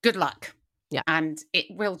 good luck. Yeah. And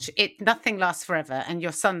nothing lasts forever. And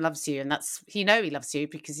your son loves you. And he loves you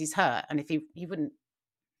because he's hurt. And if he wouldn't,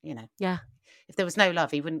 yeah, if there was no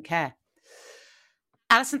love, he wouldn't care.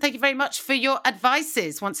 Alison, thank you very much for your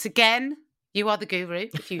advices. Once again, you are the guru.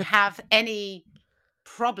 If you have any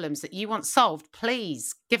problems that you want solved,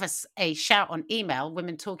 please give us a shout on email,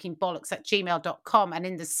 womentalkingbollocks@gmail.com. And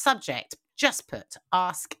in the subject, just put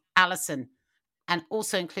Ask Alison and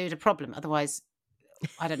also include a problem. Otherwise,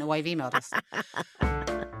 I don't know why you've emailed us.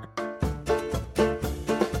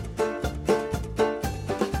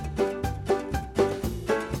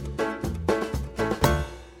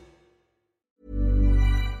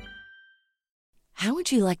 How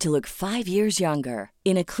would you like to look 5 years younger?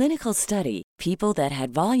 In a clinical study, people that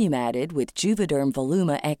had volume added with Juvederm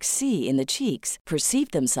Voluma XC in the cheeks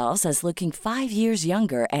perceived themselves as looking 5 years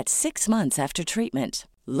younger at 6 months after treatment.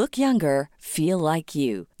 Look younger, feel like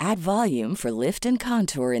you. Add volume for lift and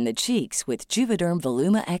contour in the cheeks with Juvederm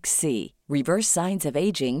Voluma XC. Reverse signs of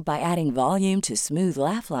aging by adding volume to smooth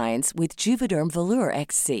laugh lines with Juvederm Volure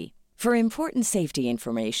XC. For important safety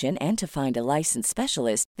information and to find a licensed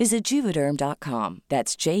specialist, visit Juvederm.com.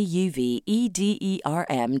 That's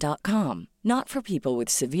JUVEDERM.com. Not for people with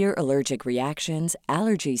severe allergic reactions,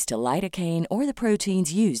 allergies to lidocaine, or the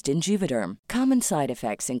proteins used in Juvederm. Common side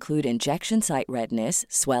effects include injection site redness,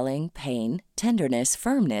 swelling, pain, tenderness,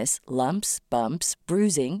 firmness, lumps, bumps,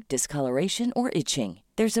 bruising, discoloration, or itching.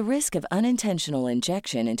 There's a risk of unintentional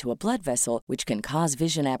injection into a blood vessel, which can cause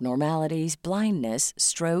vision abnormalities, blindness,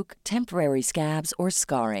 stroke, temporary scabs, or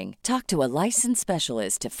scarring. Talk to a licensed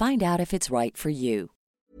specialist to find out if it's right for you.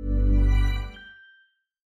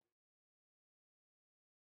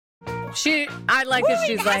 I like it.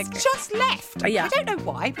 She's like, just left. Yeah. I don't know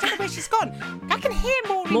why. I don't know where she's gone. I can hear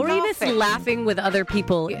Maureen is laughing with other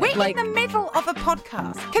people. We're like, in the middle of a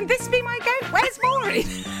podcast. Can this be my goat? Where's Maureen?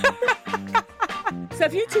 So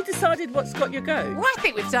have you two decided what's got your go? Well, I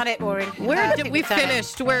think we've done it, Maureen. We've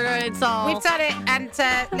finished. It's all. We've done it, and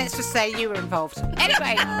let's just say you were involved.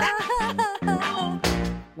 Anyway,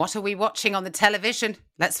 what are we watching on the television?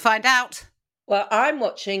 Let's find out. Well, I'm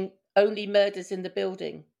watching Only Murders in the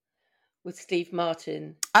Building with Steve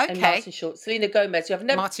Martin and Okay. Martin Short. Selena Gomez.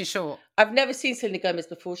 Martin Short. I've never seen Selena Gomez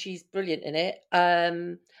before. She's brilliant in it. I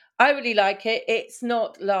really like it. It's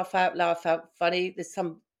not laugh out funny. There's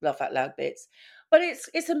some laugh out loud bits. but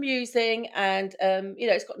it's amusing, and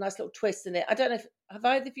it's got a nice little twist in it. I don't know if have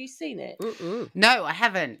either of you seen it? Mm-mm. No, I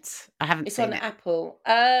haven't. I haven't It's seen on it. Apple.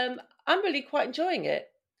 I'm really quite enjoying it.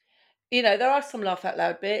 There are some laugh out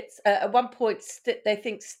loud bits. At one point, they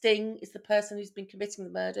think Sting is the person who's been committing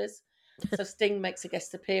the murders, so Sting makes a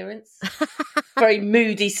guest appearance. Very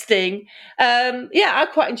moody Sting. I'm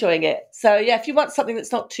quite enjoying it. So yeah, if you want something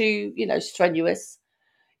that's not too strenuous,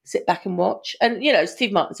 sit back and watch. And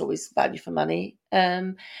Steve Martin's always value for money.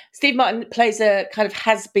 Steve Martin plays a kind of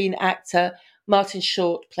has-been actor. Martin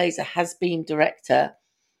Short plays a has-been director.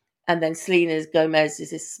 And then Selena Gomez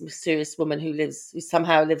is this mysterious woman who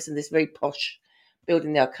somehow lives in this very posh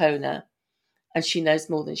building, the Arcona, and she knows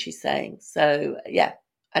more than she's saying. So yeah,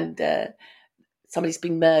 and somebody's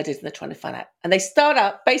been murdered, and they're trying to find out. And they start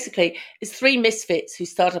up, basically, it's three misfits who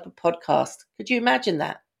start up a podcast. Could you imagine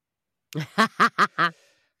that?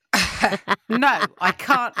 No, I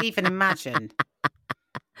can't even imagine.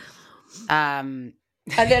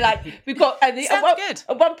 And they're like, we've got. And good.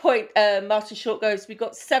 At one point, Martin Short goes, "We've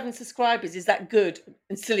got 7 subscribers. Is that good?"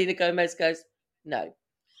 And Selena Gomez goes, "No."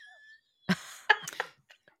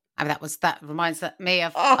 And that reminds me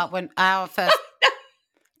of when our first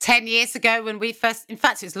 10 years ago when we first. In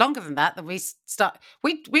fact, it was longer than that. We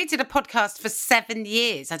did a podcast for 7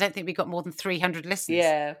 years. I don't think we got more than 300 listeners.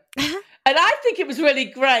 Yeah. And I think it was really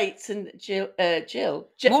great. And Jill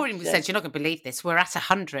Maureen said, "You're not going to believe this. We're at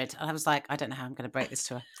 100." And I was like, I don't know how I'm going to break this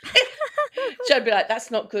to her. Joe'd be like,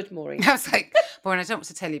 "That's not good, Maureen." I was like, Maureen, I don't want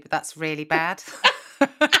to tell you, but that's really bad.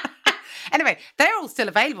 Anyway, they're all still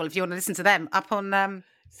available if you want to listen to them up on Apple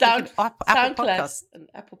Podcasts. And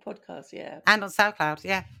Apple Podcasts, yeah. And on SoundCloud,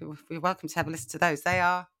 yeah. You're welcome to have a listen to those. They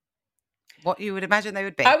are what you would imagine they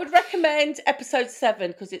would be. I would recommend episode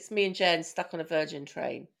 7 because it's me and Jen stuck on a Virgin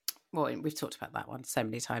train. Well, we've talked about that one so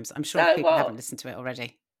many times. I'm sure people haven't listened to it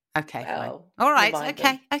already. Okay, fine. All right.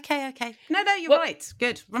 Okay. No, you're right.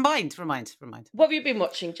 Good. Remind. What have you been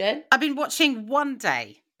watching, Jen? I've been watching One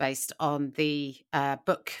Day, based on the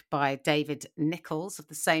book by David Nichols of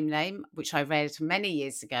the same name, which I read many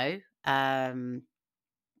years ago on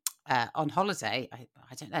holiday.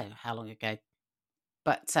 I don't know how long ago,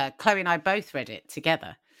 but Chloe and I both read it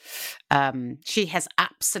together. She has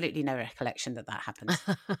absolutely no recollection that happened.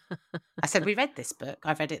 I said, "We read this book.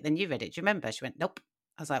 I read it, then you read it. Do you remember?" She went, "Nope."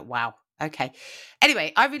 I was like, "Wow, okay."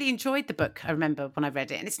 Anyway, I really enjoyed the book. I remember when I read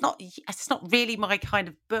it, and it's not really my kind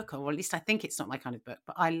of book, or at least I think it's not my kind of book,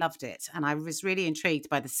 but I loved it, and I was really intrigued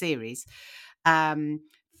by the series. You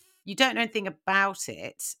don't know anything about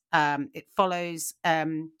it. It follows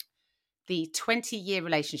the 20-year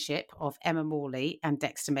relationship of Emma Morley and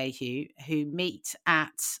Dexter Mayhew, who meet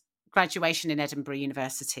at graduation in Edinburgh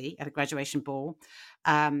University at a graduation ball.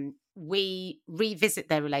 We revisit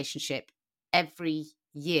their relationship every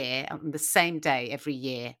year on the same day every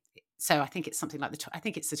year. So I think it's something like I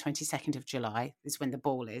think it's the 22nd of July is when the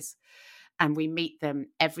ball is, and we meet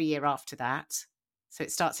them every year after that. So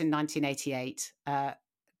it starts in 1988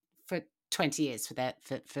 for 20 years for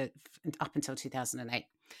up until 2008.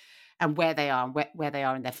 And where they are, and where they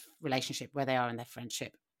are in their relationship, where they are in their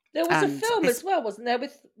friendship. There was a film as well, wasn't there,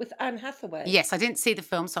 with Anne Hathaway? Yes, I didn't see the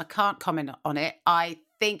film, so I can't comment on it. I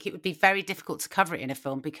think it would be very difficult to cover it in a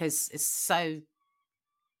film because it's so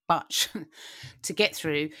much to get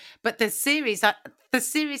through. But the series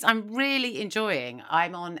I'm really enjoying.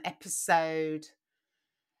 I'm on episode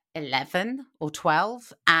 11 or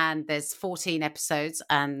 12, and there's 14 episodes,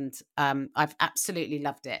 and I've absolutely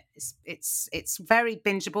loved it. It's very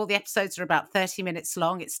bingeable. The episodes are about 30 minutes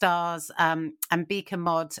long. It stars Ambika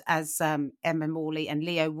Mod as Emma Morley and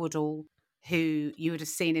Leo Woodall, who you would have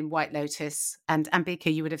seen in White Lotus, and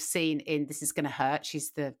Ambika you would have seen in This Is Gonna Hurt.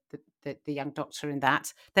 She's the young doctor in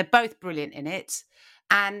that. They're both brilliant in it,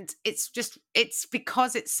 and it's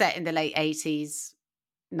because it's set in the late 80s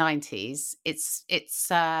 90s. It's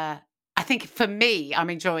I think for me, I'm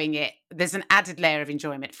enjoying it. There's an added layer of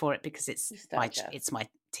enjoyment for it because it's my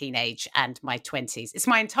teenage and my 20s. It's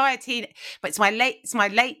my entire but it's my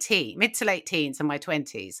mid to late teens and my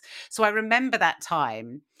 20s. So I remember that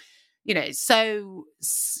time, so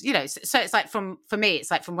it's like for me,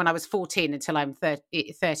 it's like from when I was 14 until I'm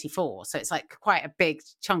 34. So it's like quite a big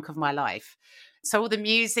chunk of my life. So all the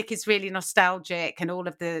music is really nostalgic, and all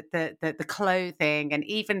of the clothing, and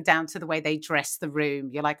even down to the way they dress the room.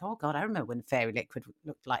 You're like, oh God, I remember when Fairy Liquid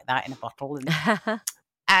looked like that in a bottle.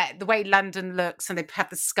 And the way London looks, and they have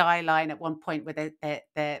the skyline at one point where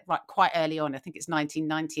they're right quite early on. I think it's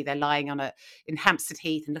 1990. They're lying in Hampstead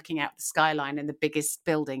Heath and looking out the skyline, and the biggest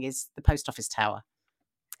building is the post office tower.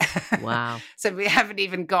 Wow. So we haven't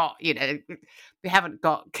even got, we haven't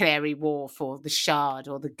got Canary Wharf or the Shard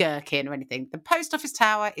or the Gherkin or anything. The Post Office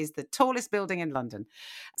Tower is the tallest building in London.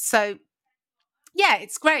 So yeah,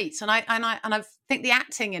 it's great. And I think the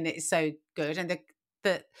acting in it is so good. And it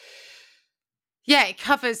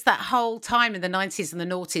covers that whole time in the 90s and the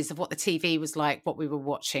noughties of what the TV was like, what we were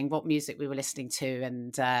watching, what music we were listening to,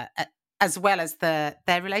 and as well as their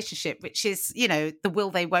relationship, which is, the will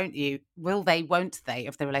they, won't they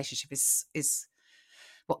of the relationship is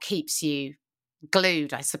what keeps you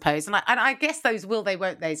glued, I suppose. And I guess those will they,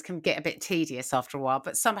 won't they's can get a bit tedious after a while,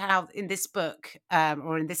 but somehow in this book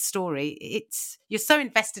or in this story, you're so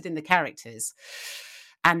invested in the characters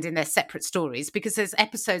and in their separate stories, because there's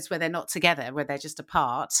episodes where they're not together, where they're just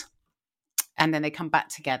apart, and then they come back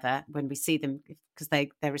together when we see them, because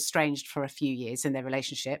they're estranged for a few years in their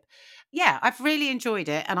relationship. Yeah, I've really enjoyed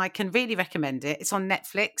it, and I can really recommend it. It's on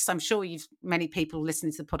Netflix. I'm sure many people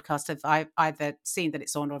listening to the podcast have either seen that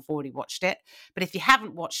it's on or have already watched it. But if you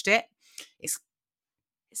haven't watched it, it's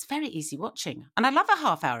very easy watching. And I love a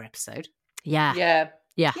half-hour episode. Yeah. Yeah.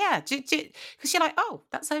 Yeah. Yeah, because you're like, oh,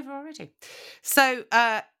 that's over already. So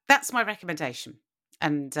that's my recommendation.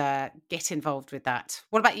 And get involved with that.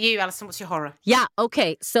 What about you, Alison? What's your horror? Yeah,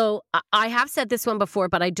 okay. So I have said this one before,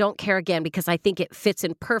 but I don't care again because I think it fits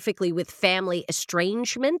in perfectly with family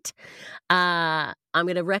estrangement. I'm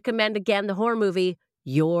going to recommend again the horror movie,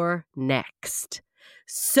 You're Next.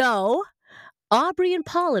 So Aubrey and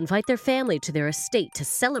Paul invite their family to their estate to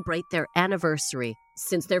celebrate their anniversary.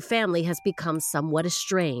 Since their family has become somewhat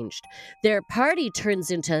estranged, their party turns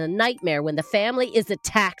into a nightmare when the family is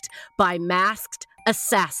attacked by masked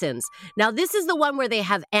assassins. Now, this is the one where they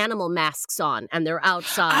have animal masks on and they're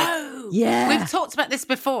outside. Oh, yeah. We've talked about this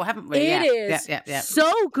before, haven't we? It is Yeah.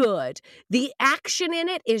 so good. The action in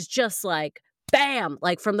it is just like, bam,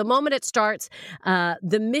 like from the moment it starts,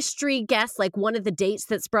 the mystery guest, like one of the dates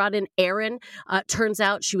that's brought in, Erin, turns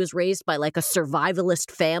out she was raised by like a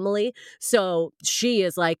survivalist family. So she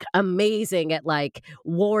is like amazing at like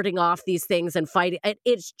warding off these things and fighting.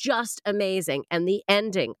 It's just amazing. And the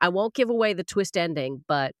ending, I won't give away the twist ending,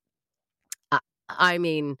 but I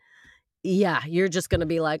mean, yeah, you're just going to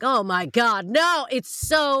be like, oh my God, no, it's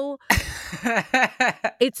so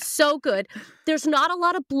good. There's not a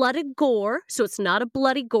lot of blood and gore, so it's not a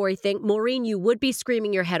bloody, gory thing. Maureen, you would be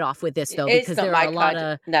screaming your head off with this, though, because there are a lot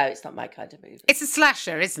of... No, it's not my kind of movie. It's a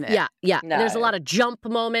slasher, isn't it? Yeah. No. There's a lot of jump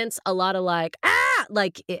moments, a lot of like,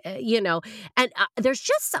 and there's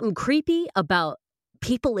just something creepy about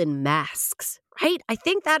people in masks, right? I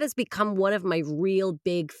think that has become one of my real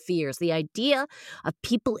big fears. The idea of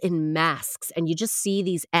people in masks, and you just see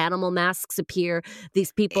these animal masks appear,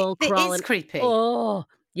 these people crawling. It is creepy. Oh,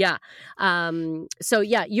 yeah. So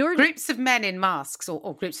yeah, you're groups of men in masks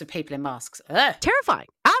or groups of people in masks. Ugh. Terrifying.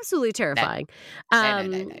 Absolutely terrifying.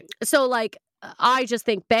 No. So like, I just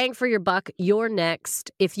think bang for your buck, You're Next.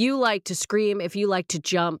 If you like to scream, if you like to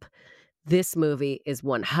jump, this movie is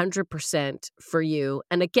 100% for you.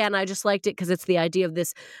 And again, I just liked it because it's the idea of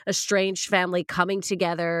this estranged family coming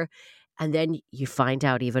together. And then you find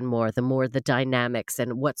out even more, the dynamics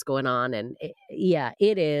and what's going on. And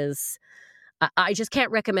it is. I just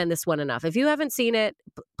can't recommend this one enough. If you haven't seen it,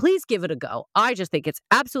 please give it a go. I just think it's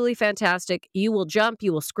absolutely fantastic. You will jump,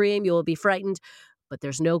 you will scream, you will be frightened, but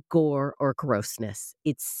there's no gore or grossness.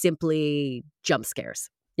 It's simply jump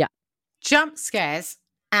scares. Yeah. Jump scares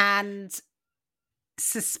and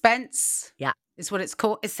suspense. Yeah. Is what it's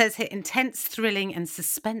called. It says here, intense, thrilling, and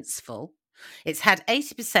suspenseful. It's had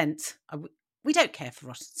 80%. We don't care for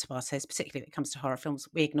Rotten Tomatoes, particularly when it comes to horror films.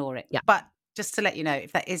 We ignore it. Yeah. But just to let you know,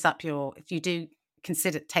 if that is if you do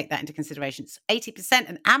take that into consideration, it's 80%.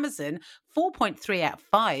 And Amazon, 4.3 out of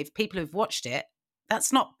 5 people who've watched it.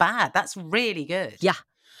 That's not bad. That's really good. Yeah.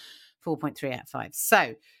 4.3 out of 5.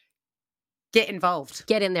 So get involved.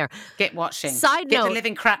 Get in there. Get watching. Side Get note. the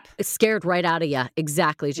living crap. Scared right out of you.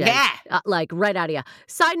 Exactly, Jen. Yeah. Like right out of you.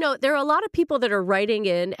 Side note, there are a lot of people that are writing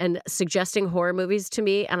in and suggesting horror movies to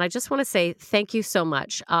me. And I just want to say thank you so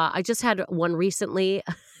much. I just had one recently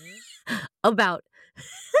about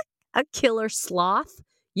a killer sloth.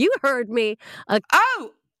 You heard me.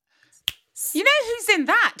 Oh, you know who's in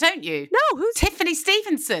that, don't you? No, who's Tiffany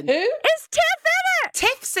Stevenson. Who? Is Tiff in it?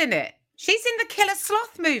 Tiff's in it. She's in the Killer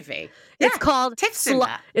Sloth movie. It's Yeah, called Tiff's in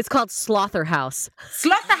that. It's called Slaughterhouse.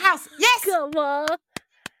 Slaughterhouse. Yes. Come on.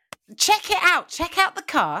 Check it out. Check out the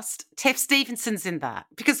cast. Tiff Stevenson's in that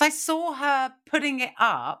because I saw her putting it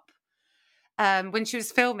up when she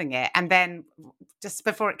was filming it, and then just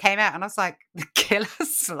before it came out, and I was like, the Killer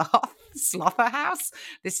Sloth. Slaughterhouse.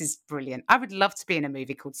 This is brilliant. I would love to be in a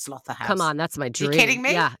movie called Slaughterhouse. Come on, that's my dream. You kidding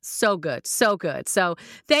me? Yeah, so good, so good. So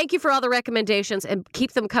thank you for all the recommendations, and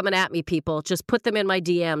keep them coming at me, people. Just put them in my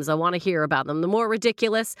DMs. I want to hear about them. The more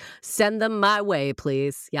ridiculous, send them my way,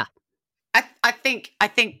 please. Yeah. I think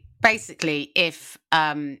basically if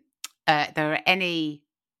there are any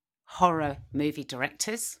horror movie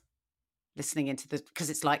directors listening into this, because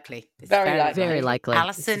it's likely. It's very likely.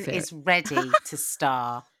 Alison is ready to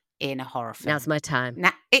star in a horror film. Now's my time.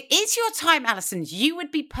 Now, it is your time, Alison. You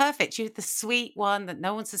would be perfect. You're the sweet one that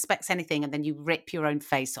no one suspects anything, and then you rip your own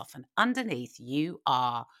face off, and underneath you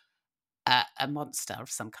are a monster of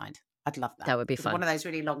some kind. I'd love that. That would be fun. One of those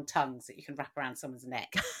really long tongues that you can wrap around someone's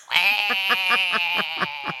neck.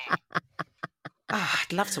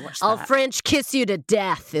 I'd love to watch that. I'll French kiss you to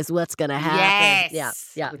death is what's going to happen.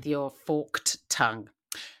 Yes. Yeah. With your forked tongue.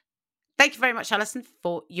 Thank you very much, Alison,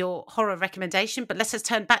 for your horror recommendation. But let's just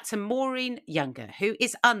turn back to Maureen Younger, who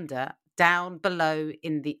is down below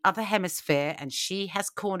in the other hemisphere, and she has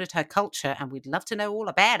cornered her culture, and we'd love to know all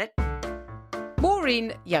about it.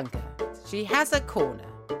 Maureen Younger, she has a corner.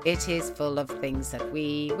 It is full of things that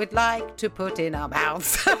we would like to put in our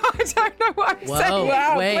mouths. I don't know what I'm saying.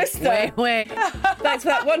 Wow, wait. Thanks for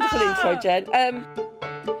that wonderful intro, Jen.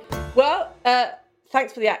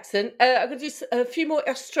 Thanks for the accent. I'm going to do a few more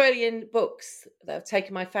Australian books that have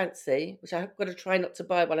taken my fancy, which I've got to try not to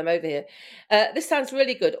buy while I'm over here. This sounds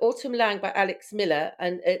really good. Autumn Lang by Alex Miller.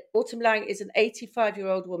 And Autumn Lang is an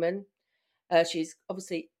 85-year-old woman. She's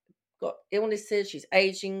obviously got illnesses, she's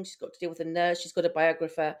aging, she's got to deal with a nurse, she's got a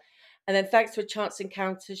biographer. And then thanks to a chance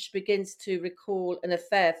encounter, she begins to recall an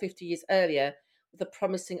affair 50 years earlier with a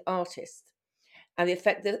promising artist and the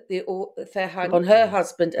effect that the affair had on her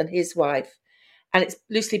husband and his wife. And it's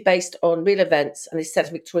loosely based on real events and is set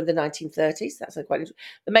in Victoria in the 1930s. That's quite interesting.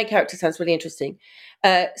 The main character sounds really interesting.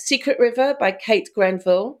 Secret River by Kate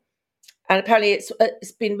Grenville. And apparently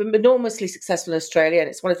it's been enormously successful in Australia, and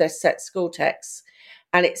it's one of their set school texts.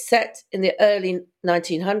 And it's set in the early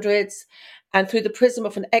 1900s. And through the prism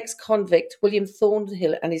of an ex-convict, William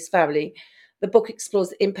Thornhill, and his family, the book explores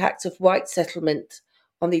the impact of white settlement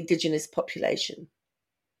on the Indigenous population,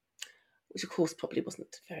 which, of course, probably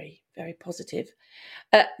wasn't very, very positive.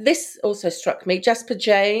 This also struck me, Jasper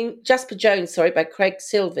Jones, by Craig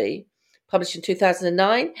Silvey, published in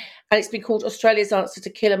 2009. And it's been called Australia's Answer to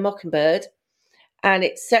Kill a Mockingbird. And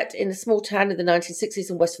it's set in a small town in the 1960s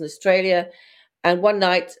in Western Australia. And one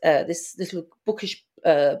night, this little bookish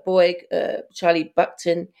boy, Charlie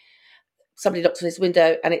Buckton, somebody knocked on his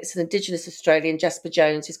window, and it's an Indigenous Australian, Jasper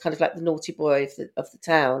Jones, who's kind of like the naughty boy of the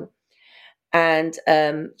town. And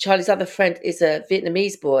Charlie's other friend is a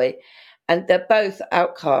Vietnamese boy, and they're both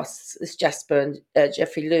outcasts, this Jasper and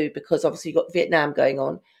Jeffrey Liu, because obviously you've got Vietnam going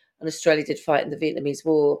on, and Australia did fight in the Vietnamese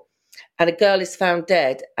War. And a girl is found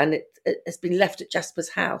dead, and it has been left at Jasper's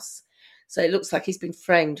house. So it looks like he's been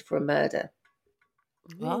framed for a murder.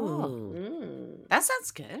 That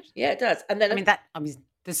sounds good. Yeah, it does. And then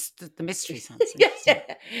the mystery sounds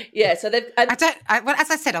yeah. So they've. as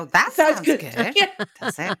I said, that sounds good. Yeah.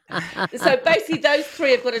 That's it. So basically, those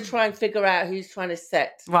three have got to try and figure out who's trying to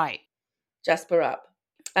set Jasper up,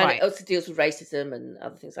 and it also deals with racism and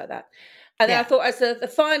other things like that. And then I thought, as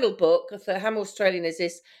the final book for How More Australian Is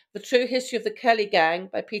This? The True History of the Kelly Gang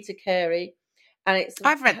by Peter Carey, and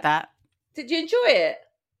I've read that. Did you enjoy it?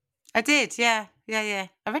 I did, yeah. I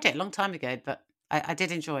read it a long time ago, but I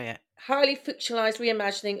did enjoy it. Highly fictionalised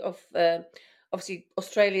reimagining of obviously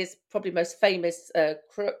Australia's probably most famous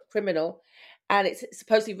criminal, and it's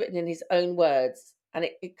supposedly written in his own words, and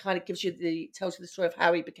it kind of tells you the story of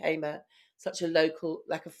how he became such a local,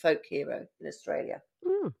 like a folk hero in Australia.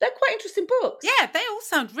 They're quite interesting books. Yeah, they all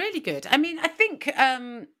sound really good. I mean, I think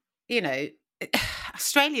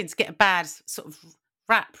Australians get a bad sort of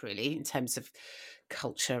rap, really, in terms of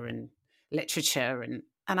culture and literature and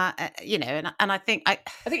I think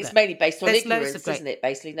it's mainly based on ignorance, isn't it?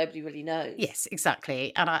 Basically, nobody really knows. Yes,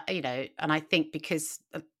 exactly. And I think because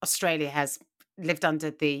Australia has lived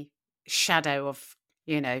under the shadow of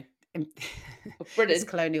its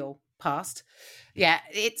colonial past. Yeah,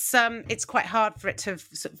 it's quite hard for it to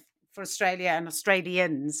for Australia and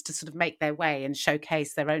Australians to sort of make their way and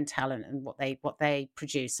showcase their own talent and what they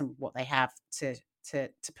produce and what they have to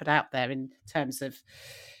put out there in terms of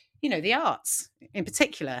the arts in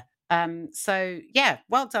particular. So yeah,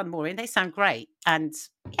 well done, Maureen. They sound great. And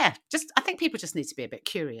yeah, I think people just need to be a bit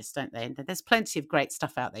curious, don't they? And there's plenty of great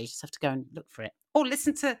stuff out there. You just have to go and look for it. Or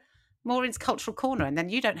listen to Maureen's Cultural Corner, and then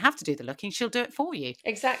you don't have to do the looking. She'll do it for you.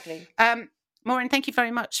 Exactly. Maureen, thank you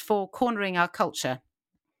very much for cornering our culture.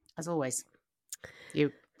 As always,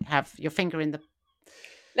 you have your finger in the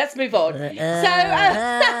let's move on. So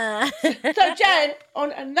Jen,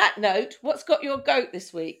 on that note, what's got your goat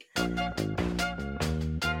this week?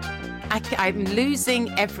 I'm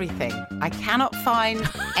losing everything. I cannot find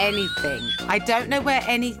anything. I don't know where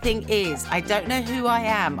anything is. I don't know who I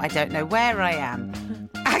am. I don't know where I am.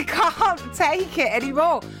 I can't take it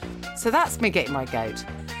anymore. So that's me getting my goat.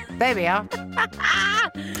 There we are.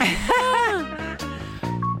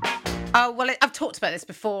 Oh, well, I've talked about this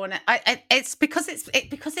before, and it's because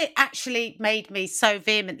it actually made me so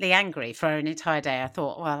vehemently angry for an entire day. I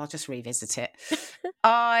thought, well, I'll just revisit it.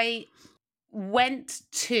 I went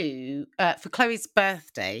to, for Chloe's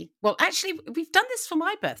birthday, well, actually, we've done this for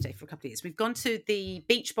my birthday for a couple of years. We've gone to the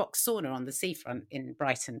Beach Box sauna on the seafront in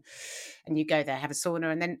Brighton, and you go there, have a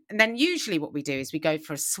sauna, and then usually what we do is we go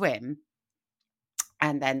for a swim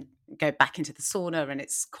and then go back into the sauna, and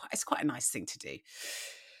it's quite a nice thing to do.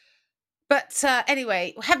 But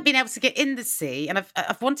anyway, we haven't been able to get in the sea, and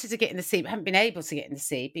I've wanted to get in the sea, but haven't been able to get in the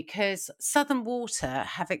sea because Southern Water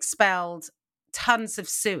have expelled tons of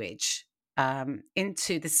sewage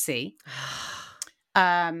into the sea.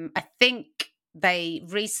 I think they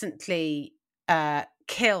recently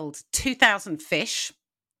killed 2,000 fish.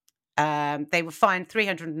 They were fined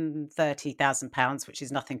 £330,000, which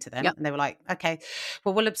is nothing to them. Yep. And they were like, okay,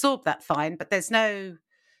 well, we'll absorb that fine, but there's no...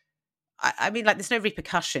 there's no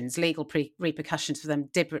repercussions, legal repercussions for them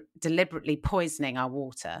deliberately poisoning our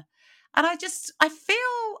water. And I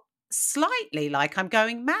feel slightly like I'm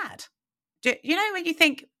going mad. You know, when you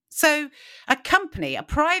think, so a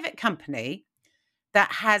private company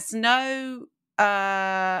that has no,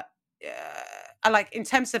 in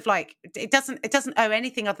terms of it doesn't owe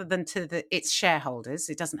anything other than to its shareholders.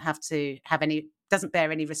 It doesn't have to have doesn't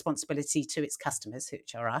bear any responsibility to its customers,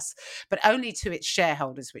 which are us, but only to its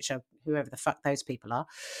shareholders, which are whoever the fuck those people are.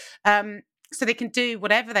 So they can do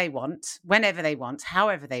whatever they want, whenever they want,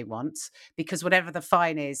 however they want, because whatever the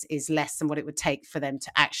fine is less than what it would take for them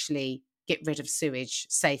to actually get rid of sewage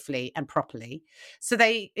safely and properly. So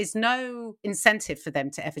there is no incentive for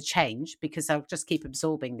them to ever change because they'll just keep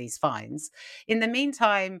absorbing these fines. In the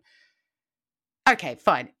meantime, okay,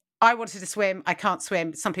 fine. I wanted to swim. I can't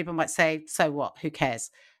swim. Some people might say, so what? Who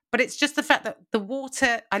cares? But it's just the fact that the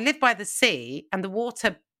water, I live by the sea, and the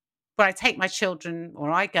water where I take my children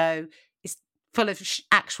or I go is full of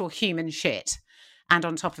actual human shit. And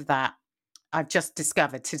on top of that, I've just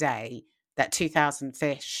discovered today that 2,000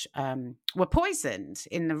 fish were poisoned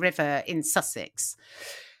in the river in Sussex.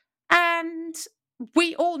 And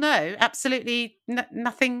we all know absolutely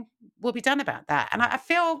nothing will be done about that. And I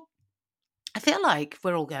feel like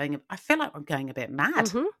I'm going a bit mad.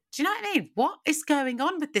 Mm-hmm. Do you know what I mean? What is going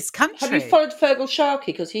on with this country? Have you followed Fergal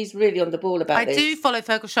Sharkey? Because he's really on the ball about this. I do follow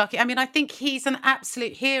Fergal Sharkey. I mean, I think he's an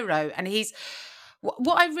absolute hero. And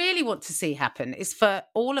what I really want to see happen is for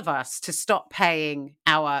all of us to stop paying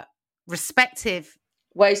our respective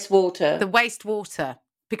wastewater.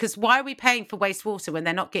 Because why are we paying for wastewater when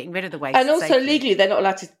they're not getting rid of the waste? And also safely? Legally, they're not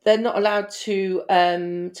allowed to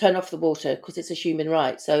turn off the water because it's a human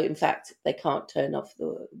right. So in fact, they can't turn off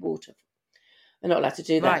the water. They're not allowed to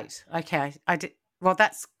do that. Right. Okay. I did. Well,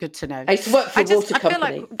 that's good to know. I used to work for a water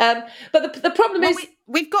company. But the problem is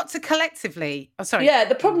we've got to collectively. Oh, sorry. Yeah.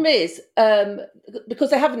 The problem is because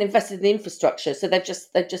they haven't invested in the infrastructure, so they've just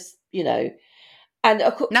and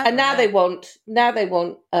now they want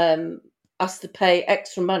us to pay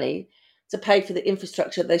extra money to pay for the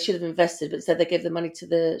infrastructure they should have invested, but instead they give the money to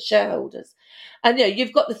the shareholders. And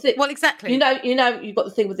you've got the thing. Well, exactly. You've got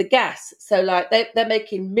the thing with the gas. So they're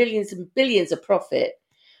making millions and billions of profit.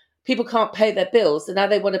 People can't pay their bills, and now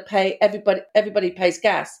they want to pay everybody. Everybody pays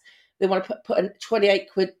gas. They want to put a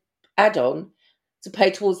 28 quid add-on to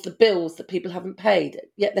pay towards the bills that people haven't paid.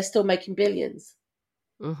 Yet they're still making billions.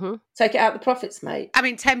 Mm-hmm. Take it out of the profits, mate. I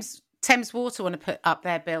mean, Thames Water want to put up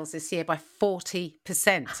their bills this year by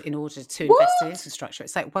 40% in order to invest in infrastructure.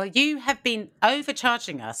 It's like, well, you have been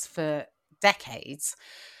overcharging us for decades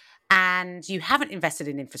and you haven't invested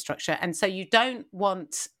in infrastructure. And so you don't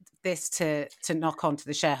want this to knock on to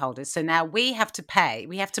the shareholders. So now we have to pay.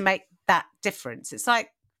 We have to make that difference. It's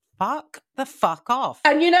like, fuck the fuck off.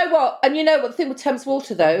 And you know what? The thing with Thames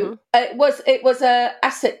Water, though, it was a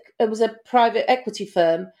asset. It was a private equity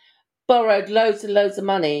firm borrowed loads and loads of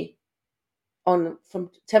money from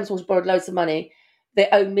Thames Water. Borrowed loads of money. They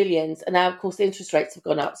owe millions, and now, of course, the interest rates have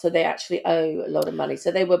gone up, so they actually owe a lot of money.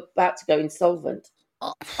 So they were about to go insolvent.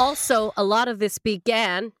 Also, a lot of this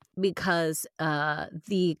began because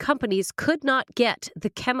the companies could not get the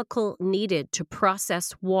chemical needed to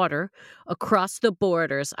process water across the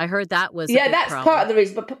borders. I heard that was a big that's problem. part of the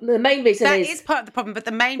reason. But the main reason That is part of the problem. But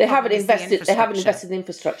the main they problem haven't is the invested. They haven't infrastructure. invested in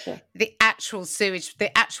infrastructure. The actual sewage,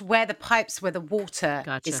 where the pipes, where the water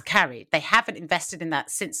is carried. They haven't invested in that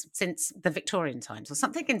since the Victorian times or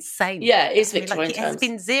something insane. Yeah, it's Victorian It has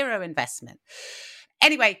been zero investment.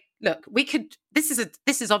 Anyway, look,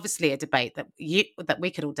 this is obviously a debate that we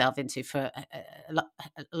could all delve into for a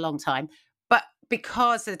long time. But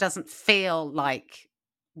because it doesn't feel like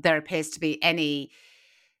there appears to be any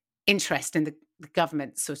interest in the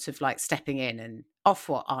government sort of like stepping in, and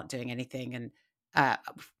Ofwat aren't doing anything, and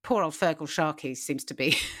poor old Fergal Sharkey seems to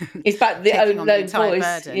be it's about the own voice.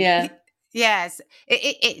 Burden. Yeah. Yes,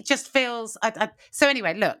 it just feels. So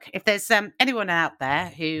anyway, look, if there's anyone out there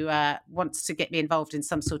who wants to get me involved in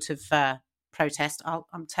some sort of protest,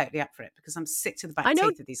 I'm totally up for it, because I'm sick to the back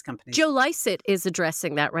teeth of these companies. Joe Lycett is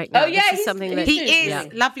addressing that right now. Oh yeah, this is something that he is. Yeah.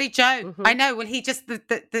 Lovely Joe. Mm-hmm. I know. Well, he just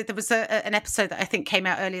there was an episode that I think came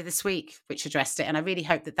out earlier this week which addressed it, and I really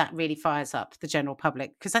hope that really fires up the general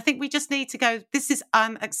public, because I think we just need to go. This is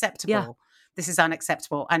unacceptable. Yeah. This is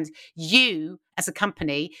unacceptable, and you as a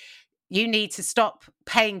company, you need to stop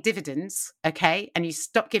paying dividends, okay? And you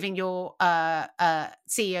stop giving your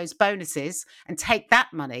CEOs bonuses and take that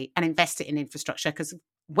money and invest it in infrastructure, because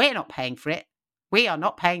we're not paying for it. We are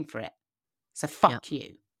not paying for it. So fuck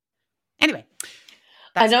you. Anyway.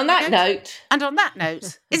 And on that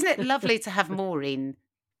note, isn't it lovely to have Maureen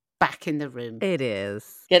back in the room? It is.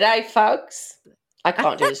 G'day, folks. I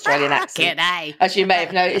can't do an Australian accent. G'day. As you may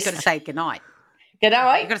have noticed. I've got to say goodnight.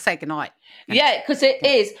 G'day. You've got to say goodnight. Yeah, because it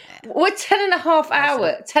is. We're 10 and a half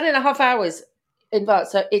hours in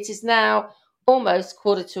advance. So it is now almost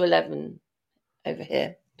 11:15 over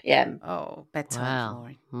here, PM. Oh, bedtime, Wow.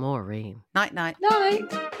 Maureen. Night, night. Night.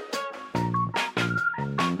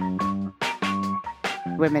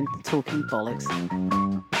 Women talking bollocks.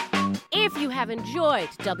 If you have enjoyed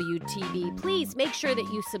WTB, please make sure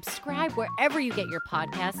that you subscribe wherever you get your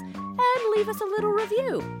podcasts and leave us a little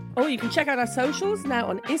review. Or you can check out our socials now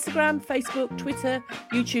on Instagram, Facebook, Twitter,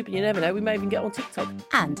 YouTube, and you never know, we may even get on TikTok.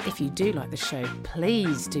 And if you do like the show,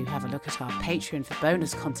 please do have a look at our Patreon for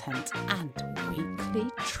bonus content and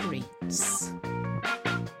weekly treats.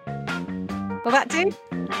 Will that do?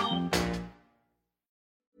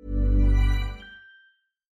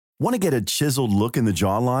 Want to get a chiseled look in the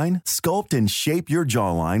jawline? Sculpt and shape your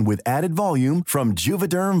jawline with added volume from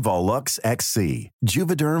Juvederm Volux XC.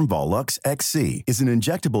 Juvederm Volux XC is an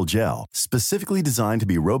injectable gel specifically designed to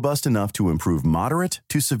be robust enough to improve moderate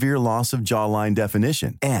to severe loss of jawline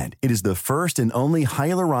definition. And it is the first and only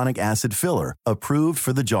hyaluronic acid filler approved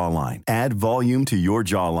for the jawline. Add volume to your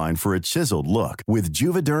jawline for a chiseled look with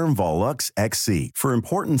Juvederm Volux XC. For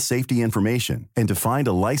important safety information and to find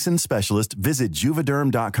a licensed specialist, visit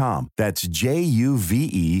juvederm.com. That's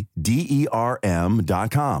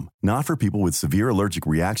JUVEDERM.com. Not for people with severe allergic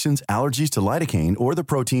reactions, allergies to lidocaine, or the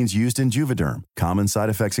proteins used in Juvederm. Common side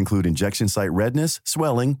effects include injection site redness,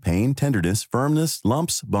 swelling, pain, tenderness, firmness,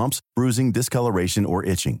 lumps, bumps, bruising, discoloration, or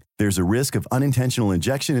itching. There's a risk of unintentional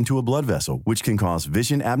injection into a blood vessel, which can cause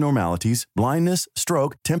vision abnormalities, blindness,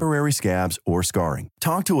 stroke, temporary scabs, or scarring.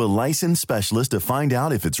 Talk to a licensed specialist to find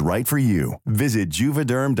out if it's right for you. Visit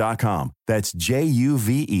Juvederm.com. That's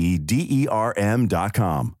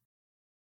JUVEDERM.com.